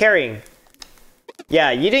quite caring.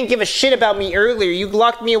 Yeah, you didn't give a shit about me earlier. You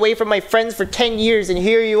locked me away from my friends for 10 years, and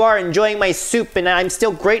here you are enjoying my soup, and I'm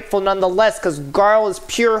still grateful nonetheless, because Garl is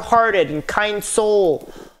pure-hearted and kind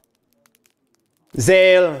soul.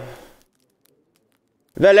 Zale.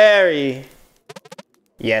 Valeri.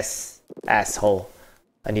 Yes, asshole.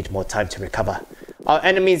 I need more time to recover. Our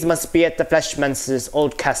enemies must be at the Fleshmancer's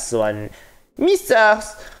old castle on Misa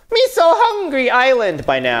Hungry Island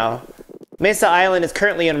by now. Mesa Island is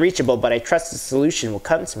currently unreachable, but I trust the solution will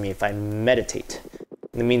come to me if I meditate.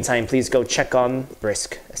 In the meantime, please go check on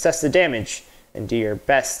Brisk, assess the damage, and do your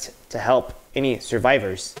best to help any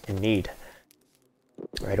survivors in need.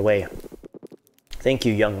 Right away. Thank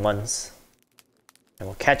you, young ones. I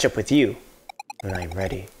will catch up with you when I'm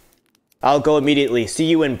ready. I'll go immediately. See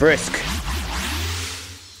you in Brisk.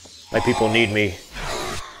 My people need me.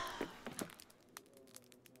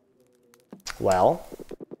 Well,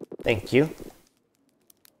 thank you.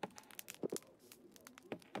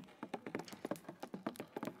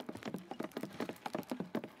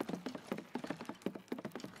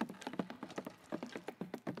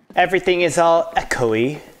 Everything is all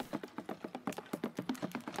echoey.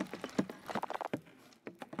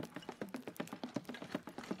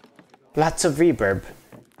 Lots of reverb.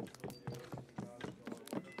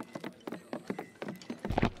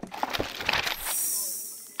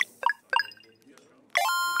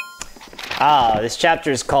 Ah, this chapter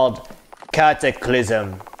is called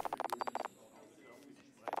Cataclysm.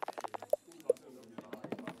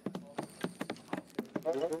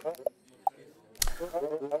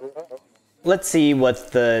 Let's see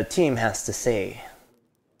what the team has to say.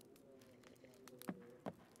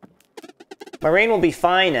 Moraine will be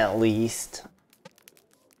fine at least.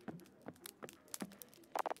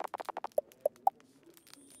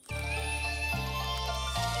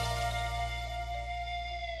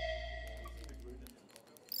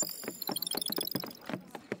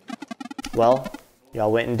 Well,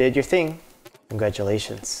 y'all went and did your thing.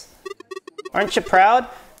 Congratulations. Aren't you proud?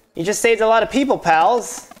 You just saved a lot of people,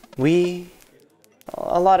 pals.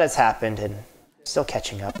 A lot has happened and still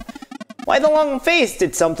catching up. Why the long face?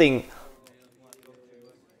 Did something...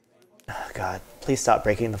 Oh, God, please stop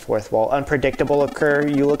breaking the fourth wall. Unpredictable occur.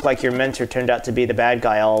 You look like your mentor turned out to be the bad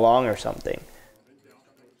guy all along or something.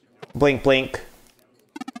 Blink, blink.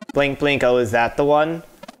 Blink, blink. Oh, is that the one?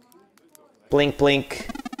 Blink, blink.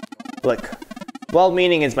 Look,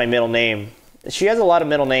 well-meaning is my middle name. She has a lot of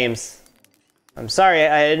middle names. I'm sorry,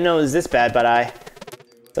 I didn't know it was this bad, but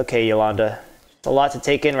It's okay, Yolanda. It's a lot to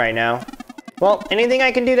take in right now. Well, anything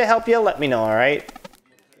I can do to help you, let me know, alright?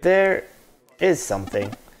 There is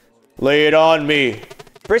something. Lay it on me!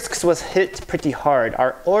 Brisk's was hit pretty hard.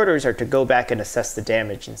 Our orders are to go back and assess the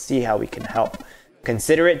damage and see how we can help.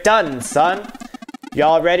 Consider it done, son!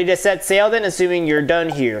 Y'all ready to set sail then, assuming you're done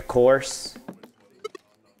here, of course?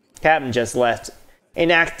 Captain just left.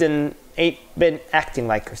 Ain't been acting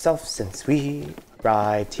like herself since we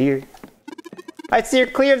arrived here. I'd steer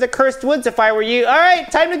clear of the cursed woods if I were you.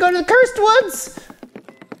 Alright, time to go to the cursed woods!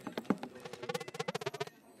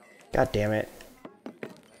 God damn it.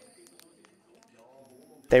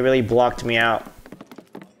 They really blocked me out.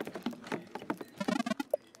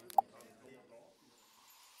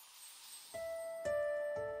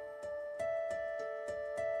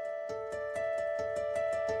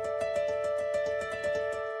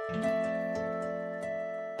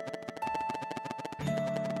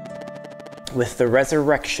 With the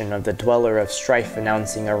resurrection of the Dweller of Strife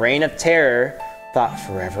announcing a reign of terror, thought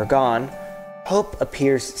forever gone, hope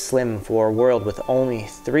appears slim for a world with only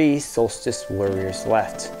 3 Solstice warriors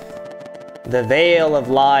left. The veil of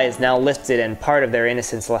lie is now lifted and part of their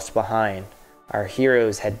innocence left behind. Our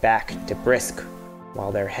heroes head back to Brisk,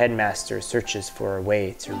 while their headmaster searches for a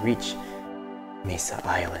way to reach Mesa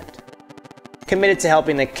Island. Committed to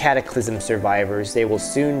helping the Cataclysm survivors, they will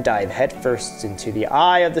soon dive headfirst into the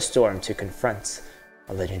eye of the storm to confront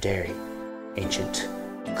a legendary ancient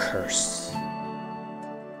curse.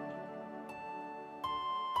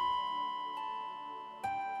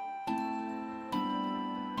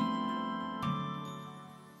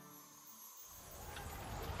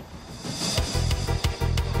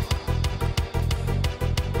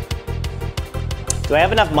 Do I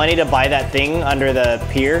have enough money to buy that thing under the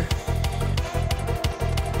pier?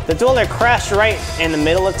 The Dweller crashed right in the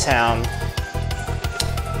middle of town.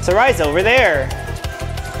 Sarai's over there.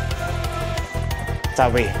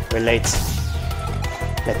 Sorry, we're late.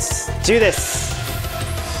 Let's do this.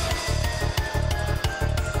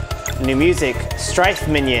 New music, Strife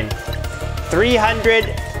Minion,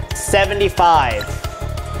 375.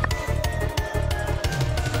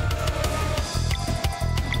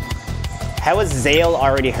 How is Zale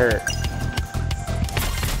already hurt?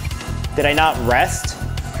 Did I not rest?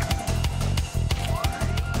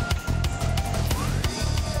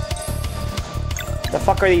 The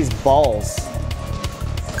fuck are these balls?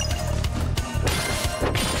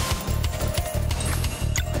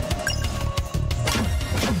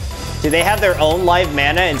 Do they have their own live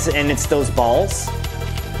mana and it's those balls?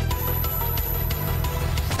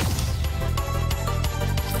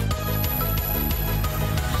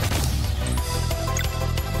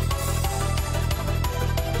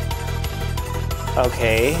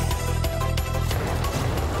 Okay.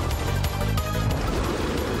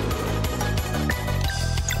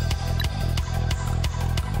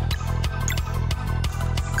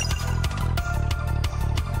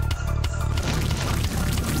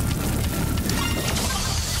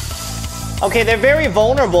 Okay, they're very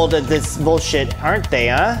vulnerable to this bullshit, aren't they,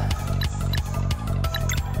 huh?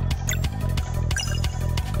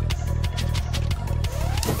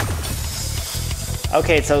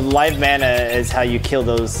 Okay, so live mana is how you kill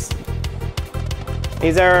those.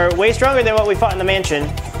 These are way stronger than what we fought in the mansion.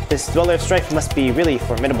 This Dweller of Strife must be really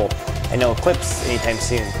formidable. And no Eclipse anytime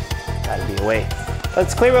soon. Gotta be away.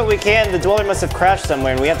 Let's clear what we can. The Dweller must have crashed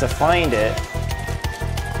somewhere and we have to find it.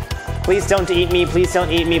 Please don't eat me, please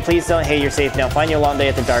don't eat me, please don't. Hey, you're safe now. Find you a long day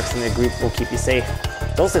at the Darks and the group will keep you safe.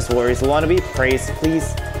 Solstice warriors, wannabe, praise,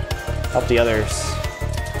 please help the others.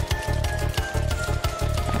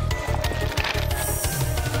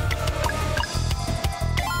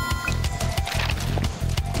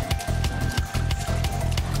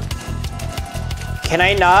 Can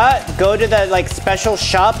I not go to the like special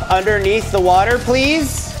shop underneath the water,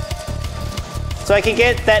 please? So I can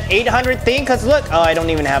get that 800 thing? Cause look, oh, I don't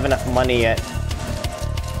even have enough money yet.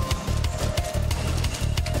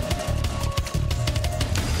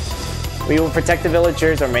 We will protect the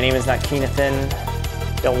villagers, or my name is not Keenathan.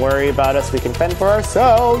 Don't worry about us, we can fend for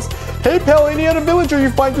ourselves. Hey pal, any other villager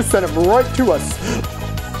you find, just send him right to us.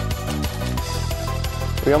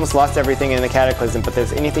 We almost lost everything in the Cataclysm, but if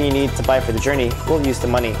there's anything you need to buy for the journey, we'll use the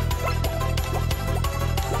money.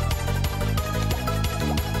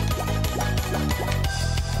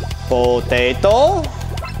 Potato?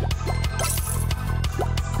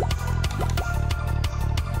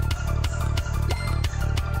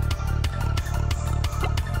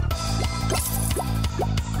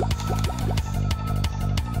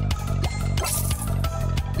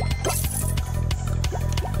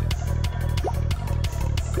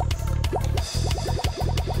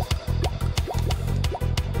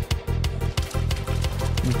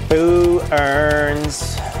 Boo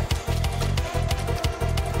earns.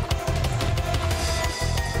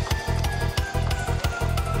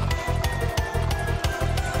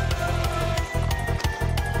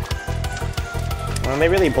 Well, they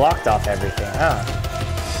really blocked off everything, huh?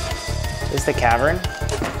 Is the cavern?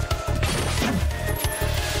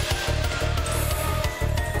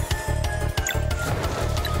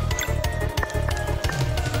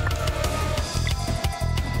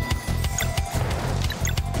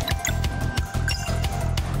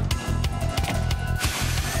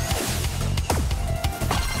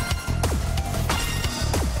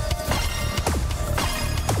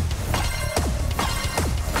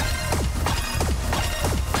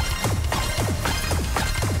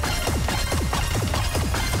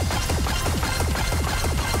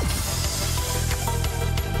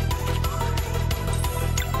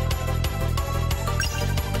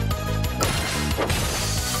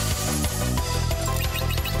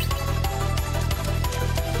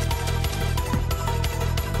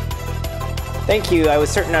 Thank you, I was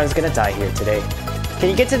certain I was gonna die here today. Can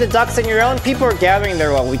you get to the docks on your own? People are gathering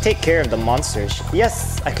there while we take care of the monsters.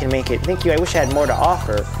 Yes, I can make it. Thank you, I wish I had more to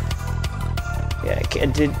offer. Yeah,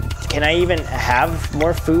 can I even have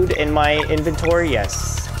more food in my inventory?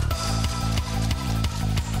 Yes.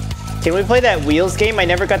 Can we play that wheels game? I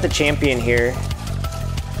never got the champion here.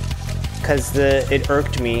 Cause it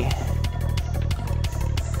irked me.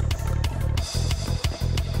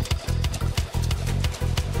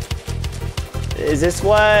 Is this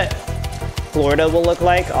what Florida will look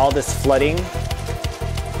like? All this flooding?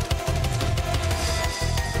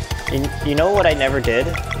 You know what I never did?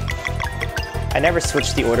 I never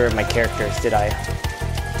switched the order of my characters, did I?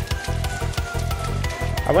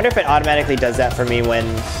 I wonder if it automatically does that for me when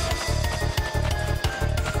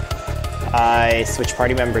I switch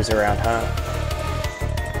party members around, huh?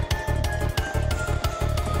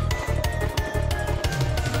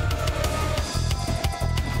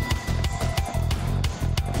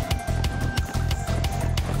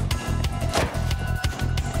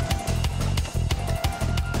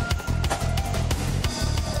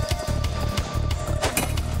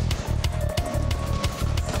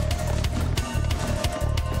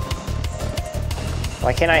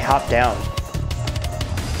 Why can't I hop down?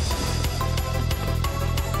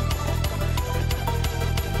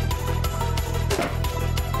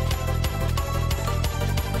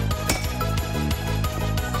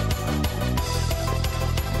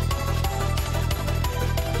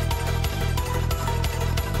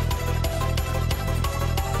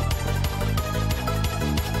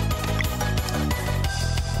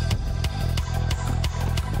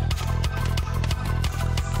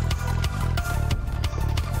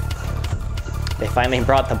 They finally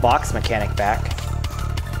brought the box mechanic back.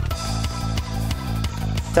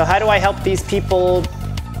 So how do I help these people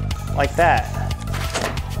like that?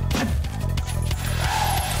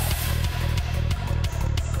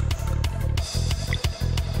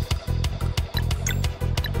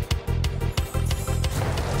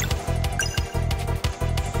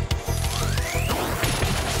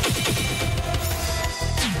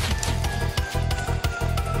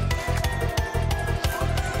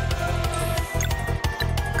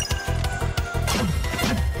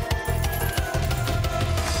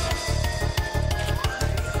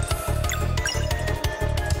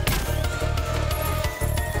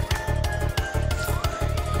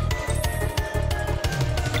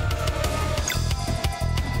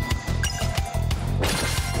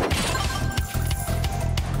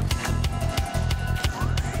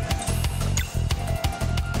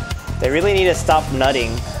 really need to stop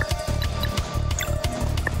nutting.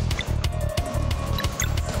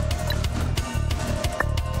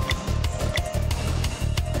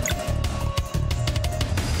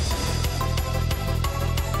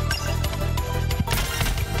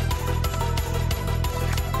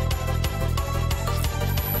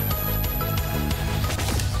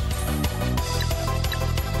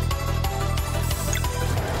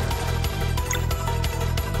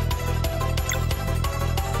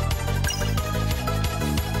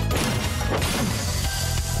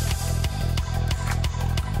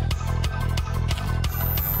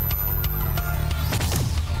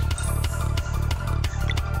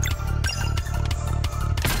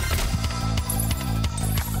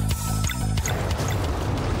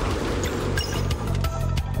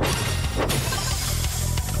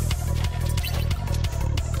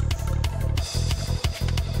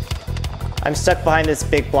 I'm stuck behind this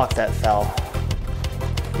big block that fell.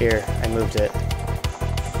 Here, I moved it.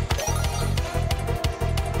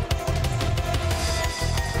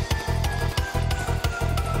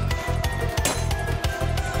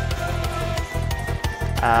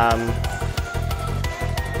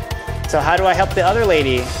 So how do I help the other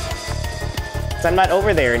lady? 'Cause I'm not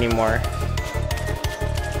over there anymore.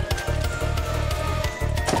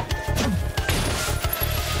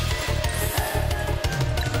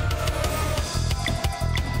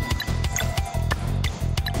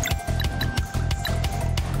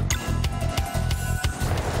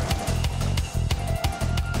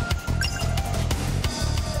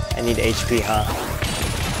 I need HP, huh?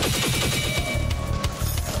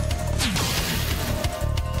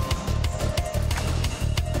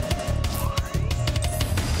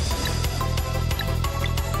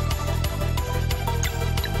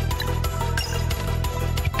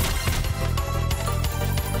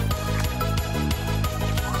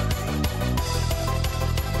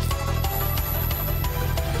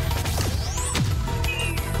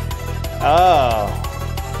 Oh.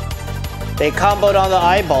 They comboed on the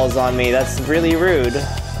eyeballs on me. That's really rude.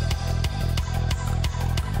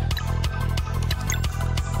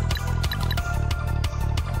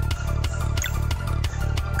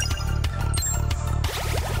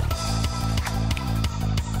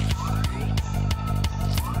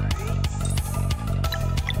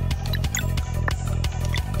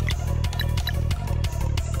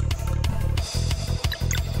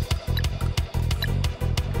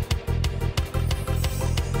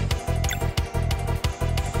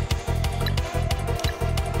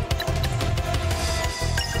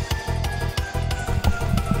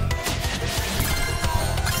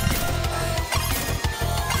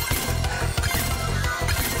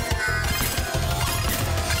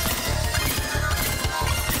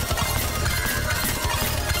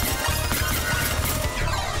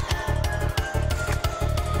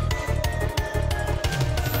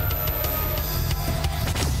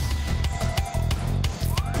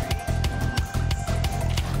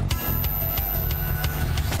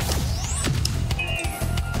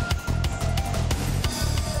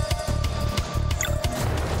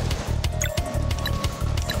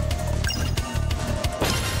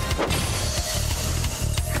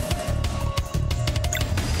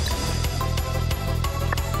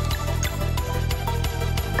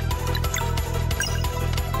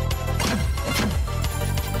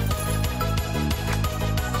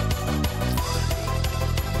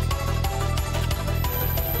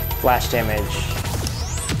 Flash damage.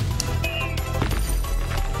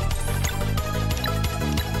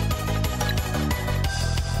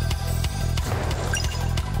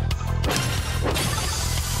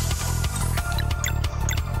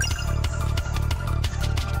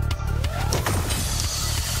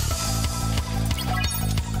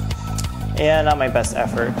 Yeah, not my best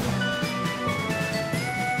effort.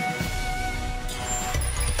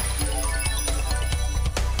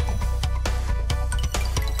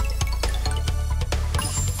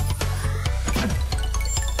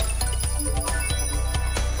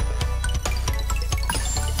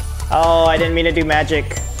 Oh, I didn't mean to do magic.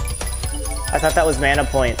 I thought that was mana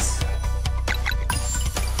points.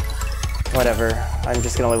 Whatever. I'm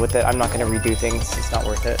just gonna live with it. I'm not gonna redo things. It's not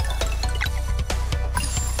worth it.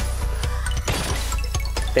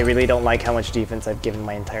 They really don't like how much defense I've given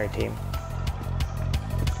my entire team.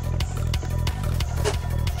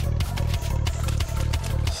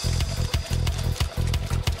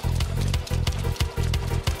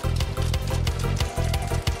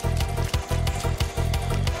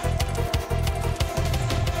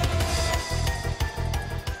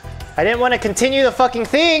 I didn't want to continue the fucking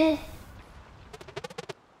thing!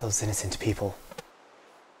 Those innocent people.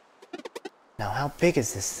 Now how big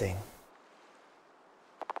is this thing?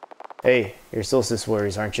 Hey, you're Solstice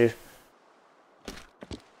warriors, aren't you?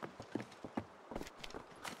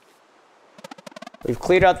 We've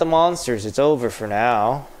cleared out the monsters. It's over for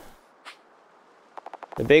now.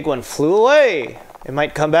 The big one flew away. It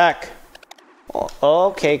might come back. Oh,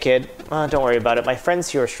 okay, kid. Don't worry about it. My friends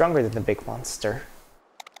here are stronger than the big monster.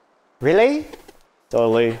 Really?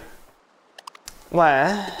 Totally.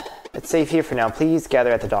 Well, it's safe here for now. Please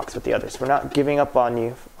gather at the docks with the others. We're not giving up on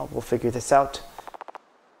you. We'll figure this out.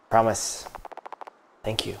 Promise.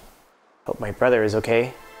 Thank you. Hope my brother is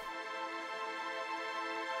okay.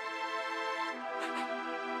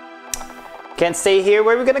 Can't stay here.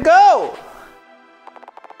 Where are we gonna go?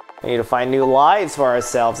 We need to find new lives for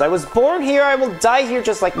ourselves. I was born here. I will die here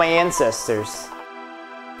just like my ancestors.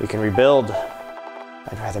 We can rebuild.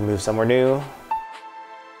 I'd rather move somewhere new.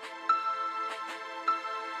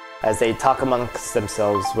 As they talk amongst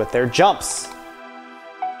themselves with their jumps.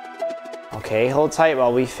 Okay, hold tight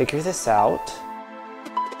while we figure this out.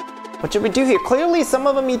 What should we do here? Clearly some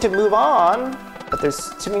of them need to move on, but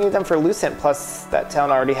there's too many of them for Lucent, plus that town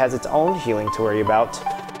already has its own healing to worry about.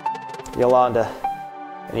 Yolanda,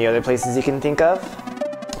 any other places you can think of?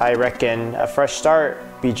 I reckon a fresh start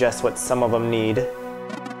be just what some of them need.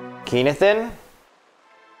 Keenathan?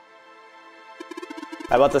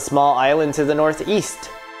 How about the small island to the northeast?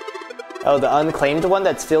 Oh, the unclaimed one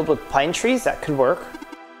that's filled with pine trees? That could work.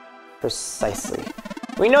 Precisely.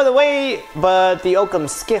 We know the way, but the Oakham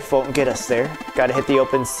skiff won't get us there. Gotta hit the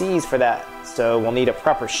open seas for that, so we'll need a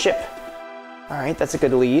proper ship. Alright, that's a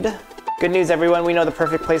good lead. Good news, everyone. We know the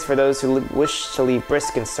perfect place for those who wish to leave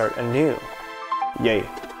Brisk and start anew. Yay.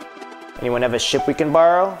 Anyone have a ship we can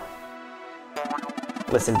borrow?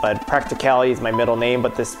 Listen, bud, practicality is my middle name,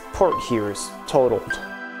 but this port here is totaled.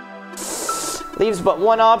 Leaves but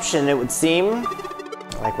one option, it would seem.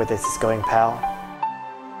 I like where this is going, pal.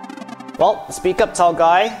 Well, speak up, tall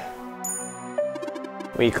guy.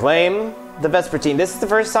 We claim the Vespertine. This is the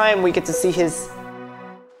first time we get to see his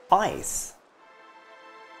eyes.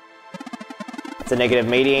 That's a negative,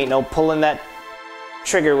 matey. Ain't no pulling that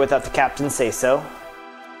trigger without the captain say so.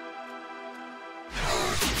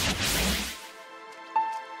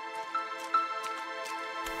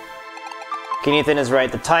 Keenathan is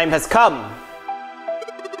right. The time has come.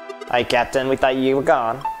 Hi, Captain. We thought you were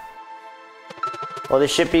gone. Will the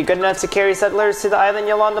ship be good enough to carry settlers to the island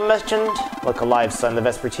Yolanda mentioned? Look alive, son. The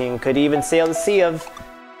Vespertine could even sail the sea of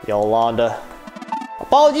Yolanda.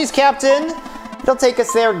 Apologies, Captain. It'll take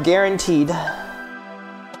us there, guaranteed.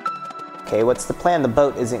 Okay, what's the plan? The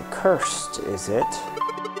boat isn't cursed, is it?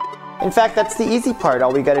 In fact, that's the easy part.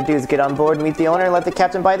 All we gotta do is get on board, meet the owner, and let the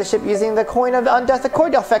captain buy the ship using the coin of Undeath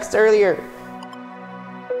Accord I fixed earlier.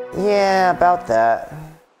 Yeah, about that.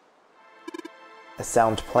 A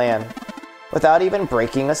sound plan. Without even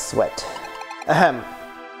breaking a sweat. Ahem.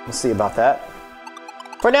 We'll see about that.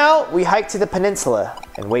 For now, we hike to the peninsula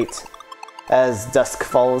and wait. As dusk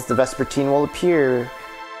falls, the Vespertine will appear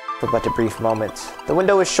for but a brief moment. The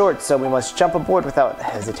window is short, so we must jump aboard without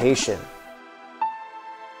hesitation.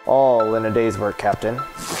 All in a day's work, Captain.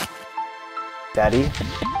 Daddy?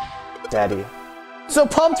 Daddy. So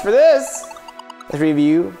pumped for this! The three of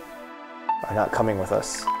you are not coming with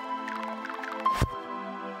us.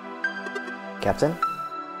 Captain?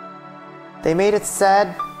 They made it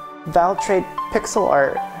sad Valtrade pixel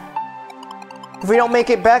art. If we don't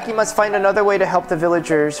make it back, you must find another way to help the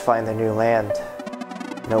villagers find their new land.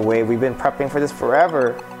 No way, we've been prepping for this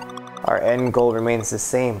forever. Our end goal remains the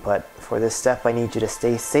same, but for this step I need you to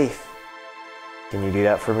stay safe. Can you do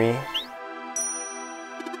that for me?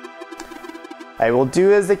 I will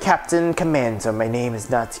do as the captain commands, or my name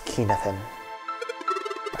is not Keenathan.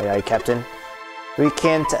 Aye, aye, Captain. We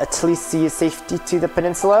can't at least see safety to the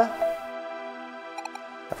peninsula?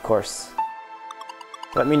 Of course.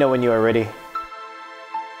 Let me know when you are ready.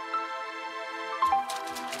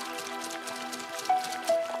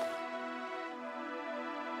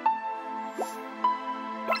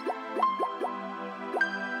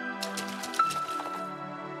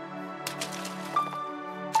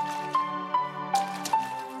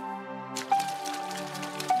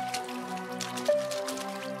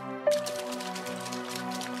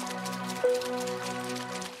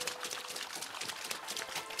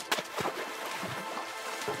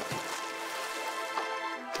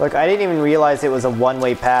 Look, I didn't even realize it was a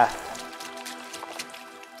one-way path.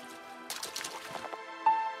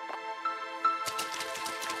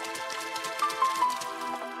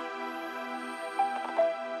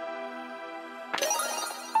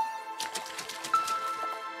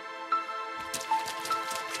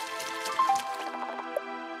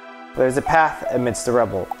 There's a path amidst the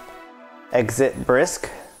rubble. Exit Brisk.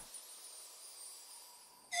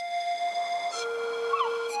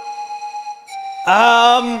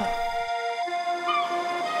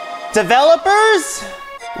 Developers?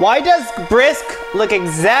 Why does Brisk look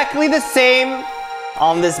exactly the same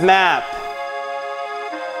on this map?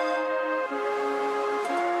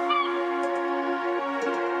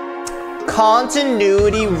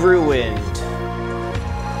 Continuity ruined.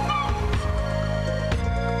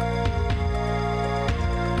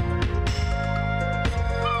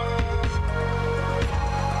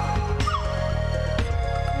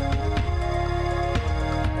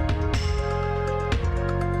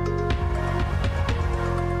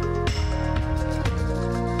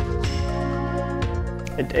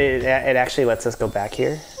 It actually lets us go back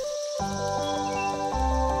here.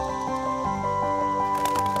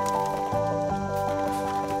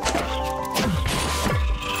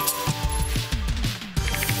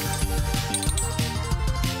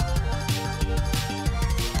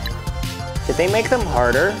 Did they make them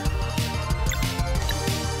harder?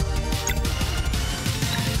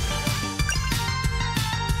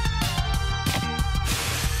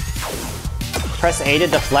 Press A to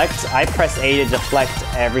deflect? I press A to deflect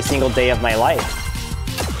every single day of my life.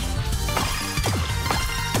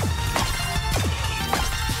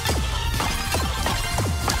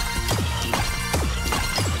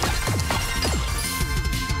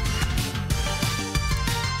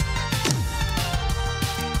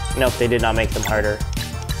 Nope, they did not make them harder.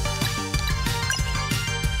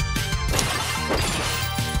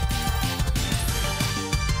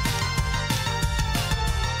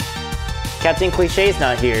 Captain Cliché's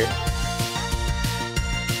not here.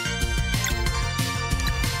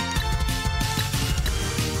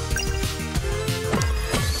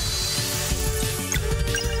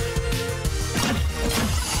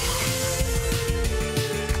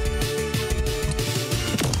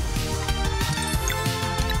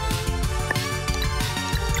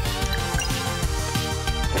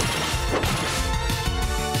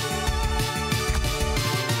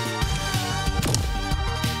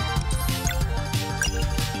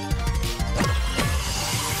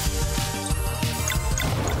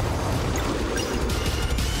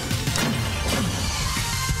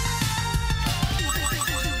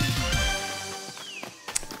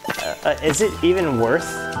 Is it even worth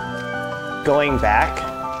going back?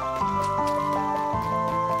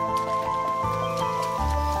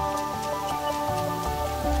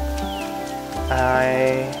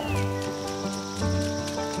 I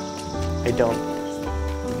don't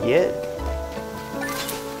see it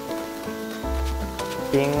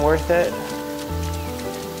being worth it.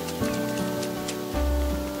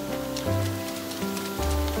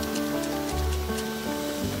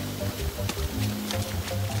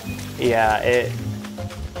 Yeah,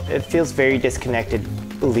 it feels very disconnected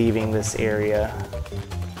leaving this area,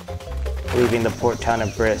 leaving the port town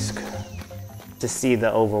of Brisk to see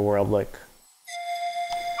the overworld look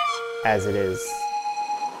as it is.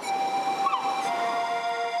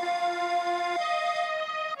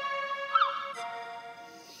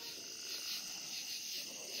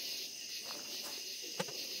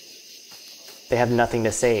 They have nothing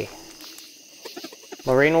to say.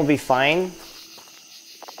 Lorraine will be fine.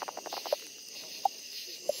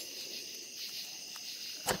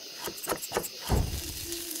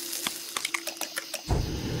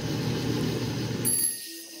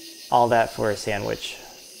 All that for a sandwich.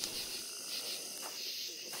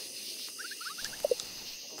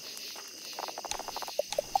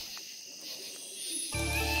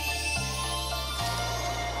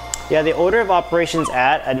 Yeah, the order of operations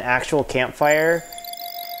at an actual campfire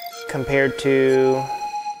compared to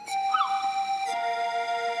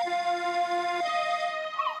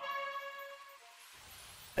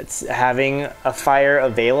it's having a fire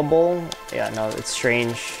available. Yeah, no, it's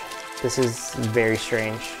strange. This is very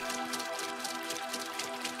strange.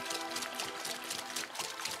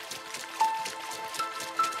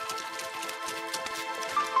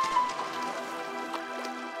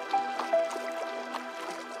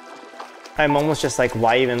 I'm almost just like,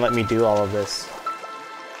 why even let me do all of this?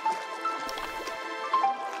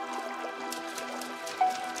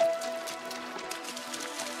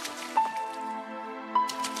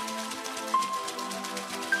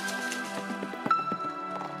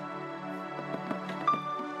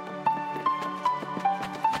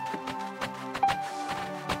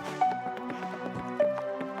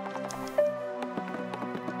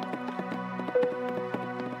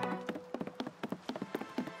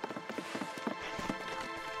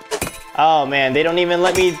 Oh man, they don't even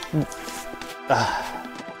let me...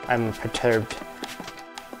 I'm perturbed.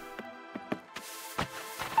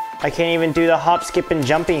 I can't even do the hop, skip, and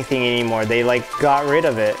jumping thing anymore. They like got rid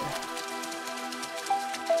of it.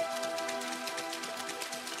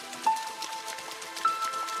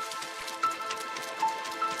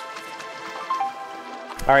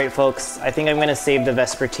 Alright folks, I think I'm gonna save the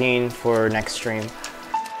Vespertine for next stream.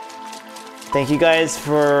 Thank you guys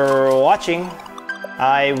for watching.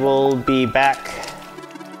 I will be back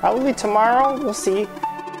probably tomorrow, we'll see.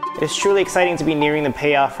 It's truly exciting to be nearing the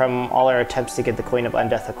payoff from all our attempts to get the Coin of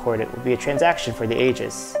Undeath Accord. It will be a transaction for the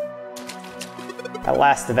ages. At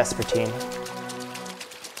last, the Vespertine.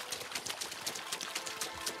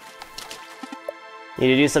 Need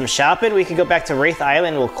to do some shopping? We can go back to Wraith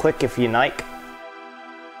Island real quick if you like.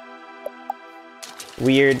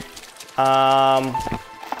 Weird.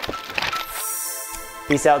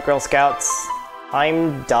 Peace out, Girl Scouts.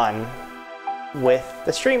 I'm done with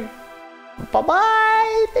the stream.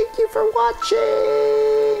 Bye-bye! Thank you for watching!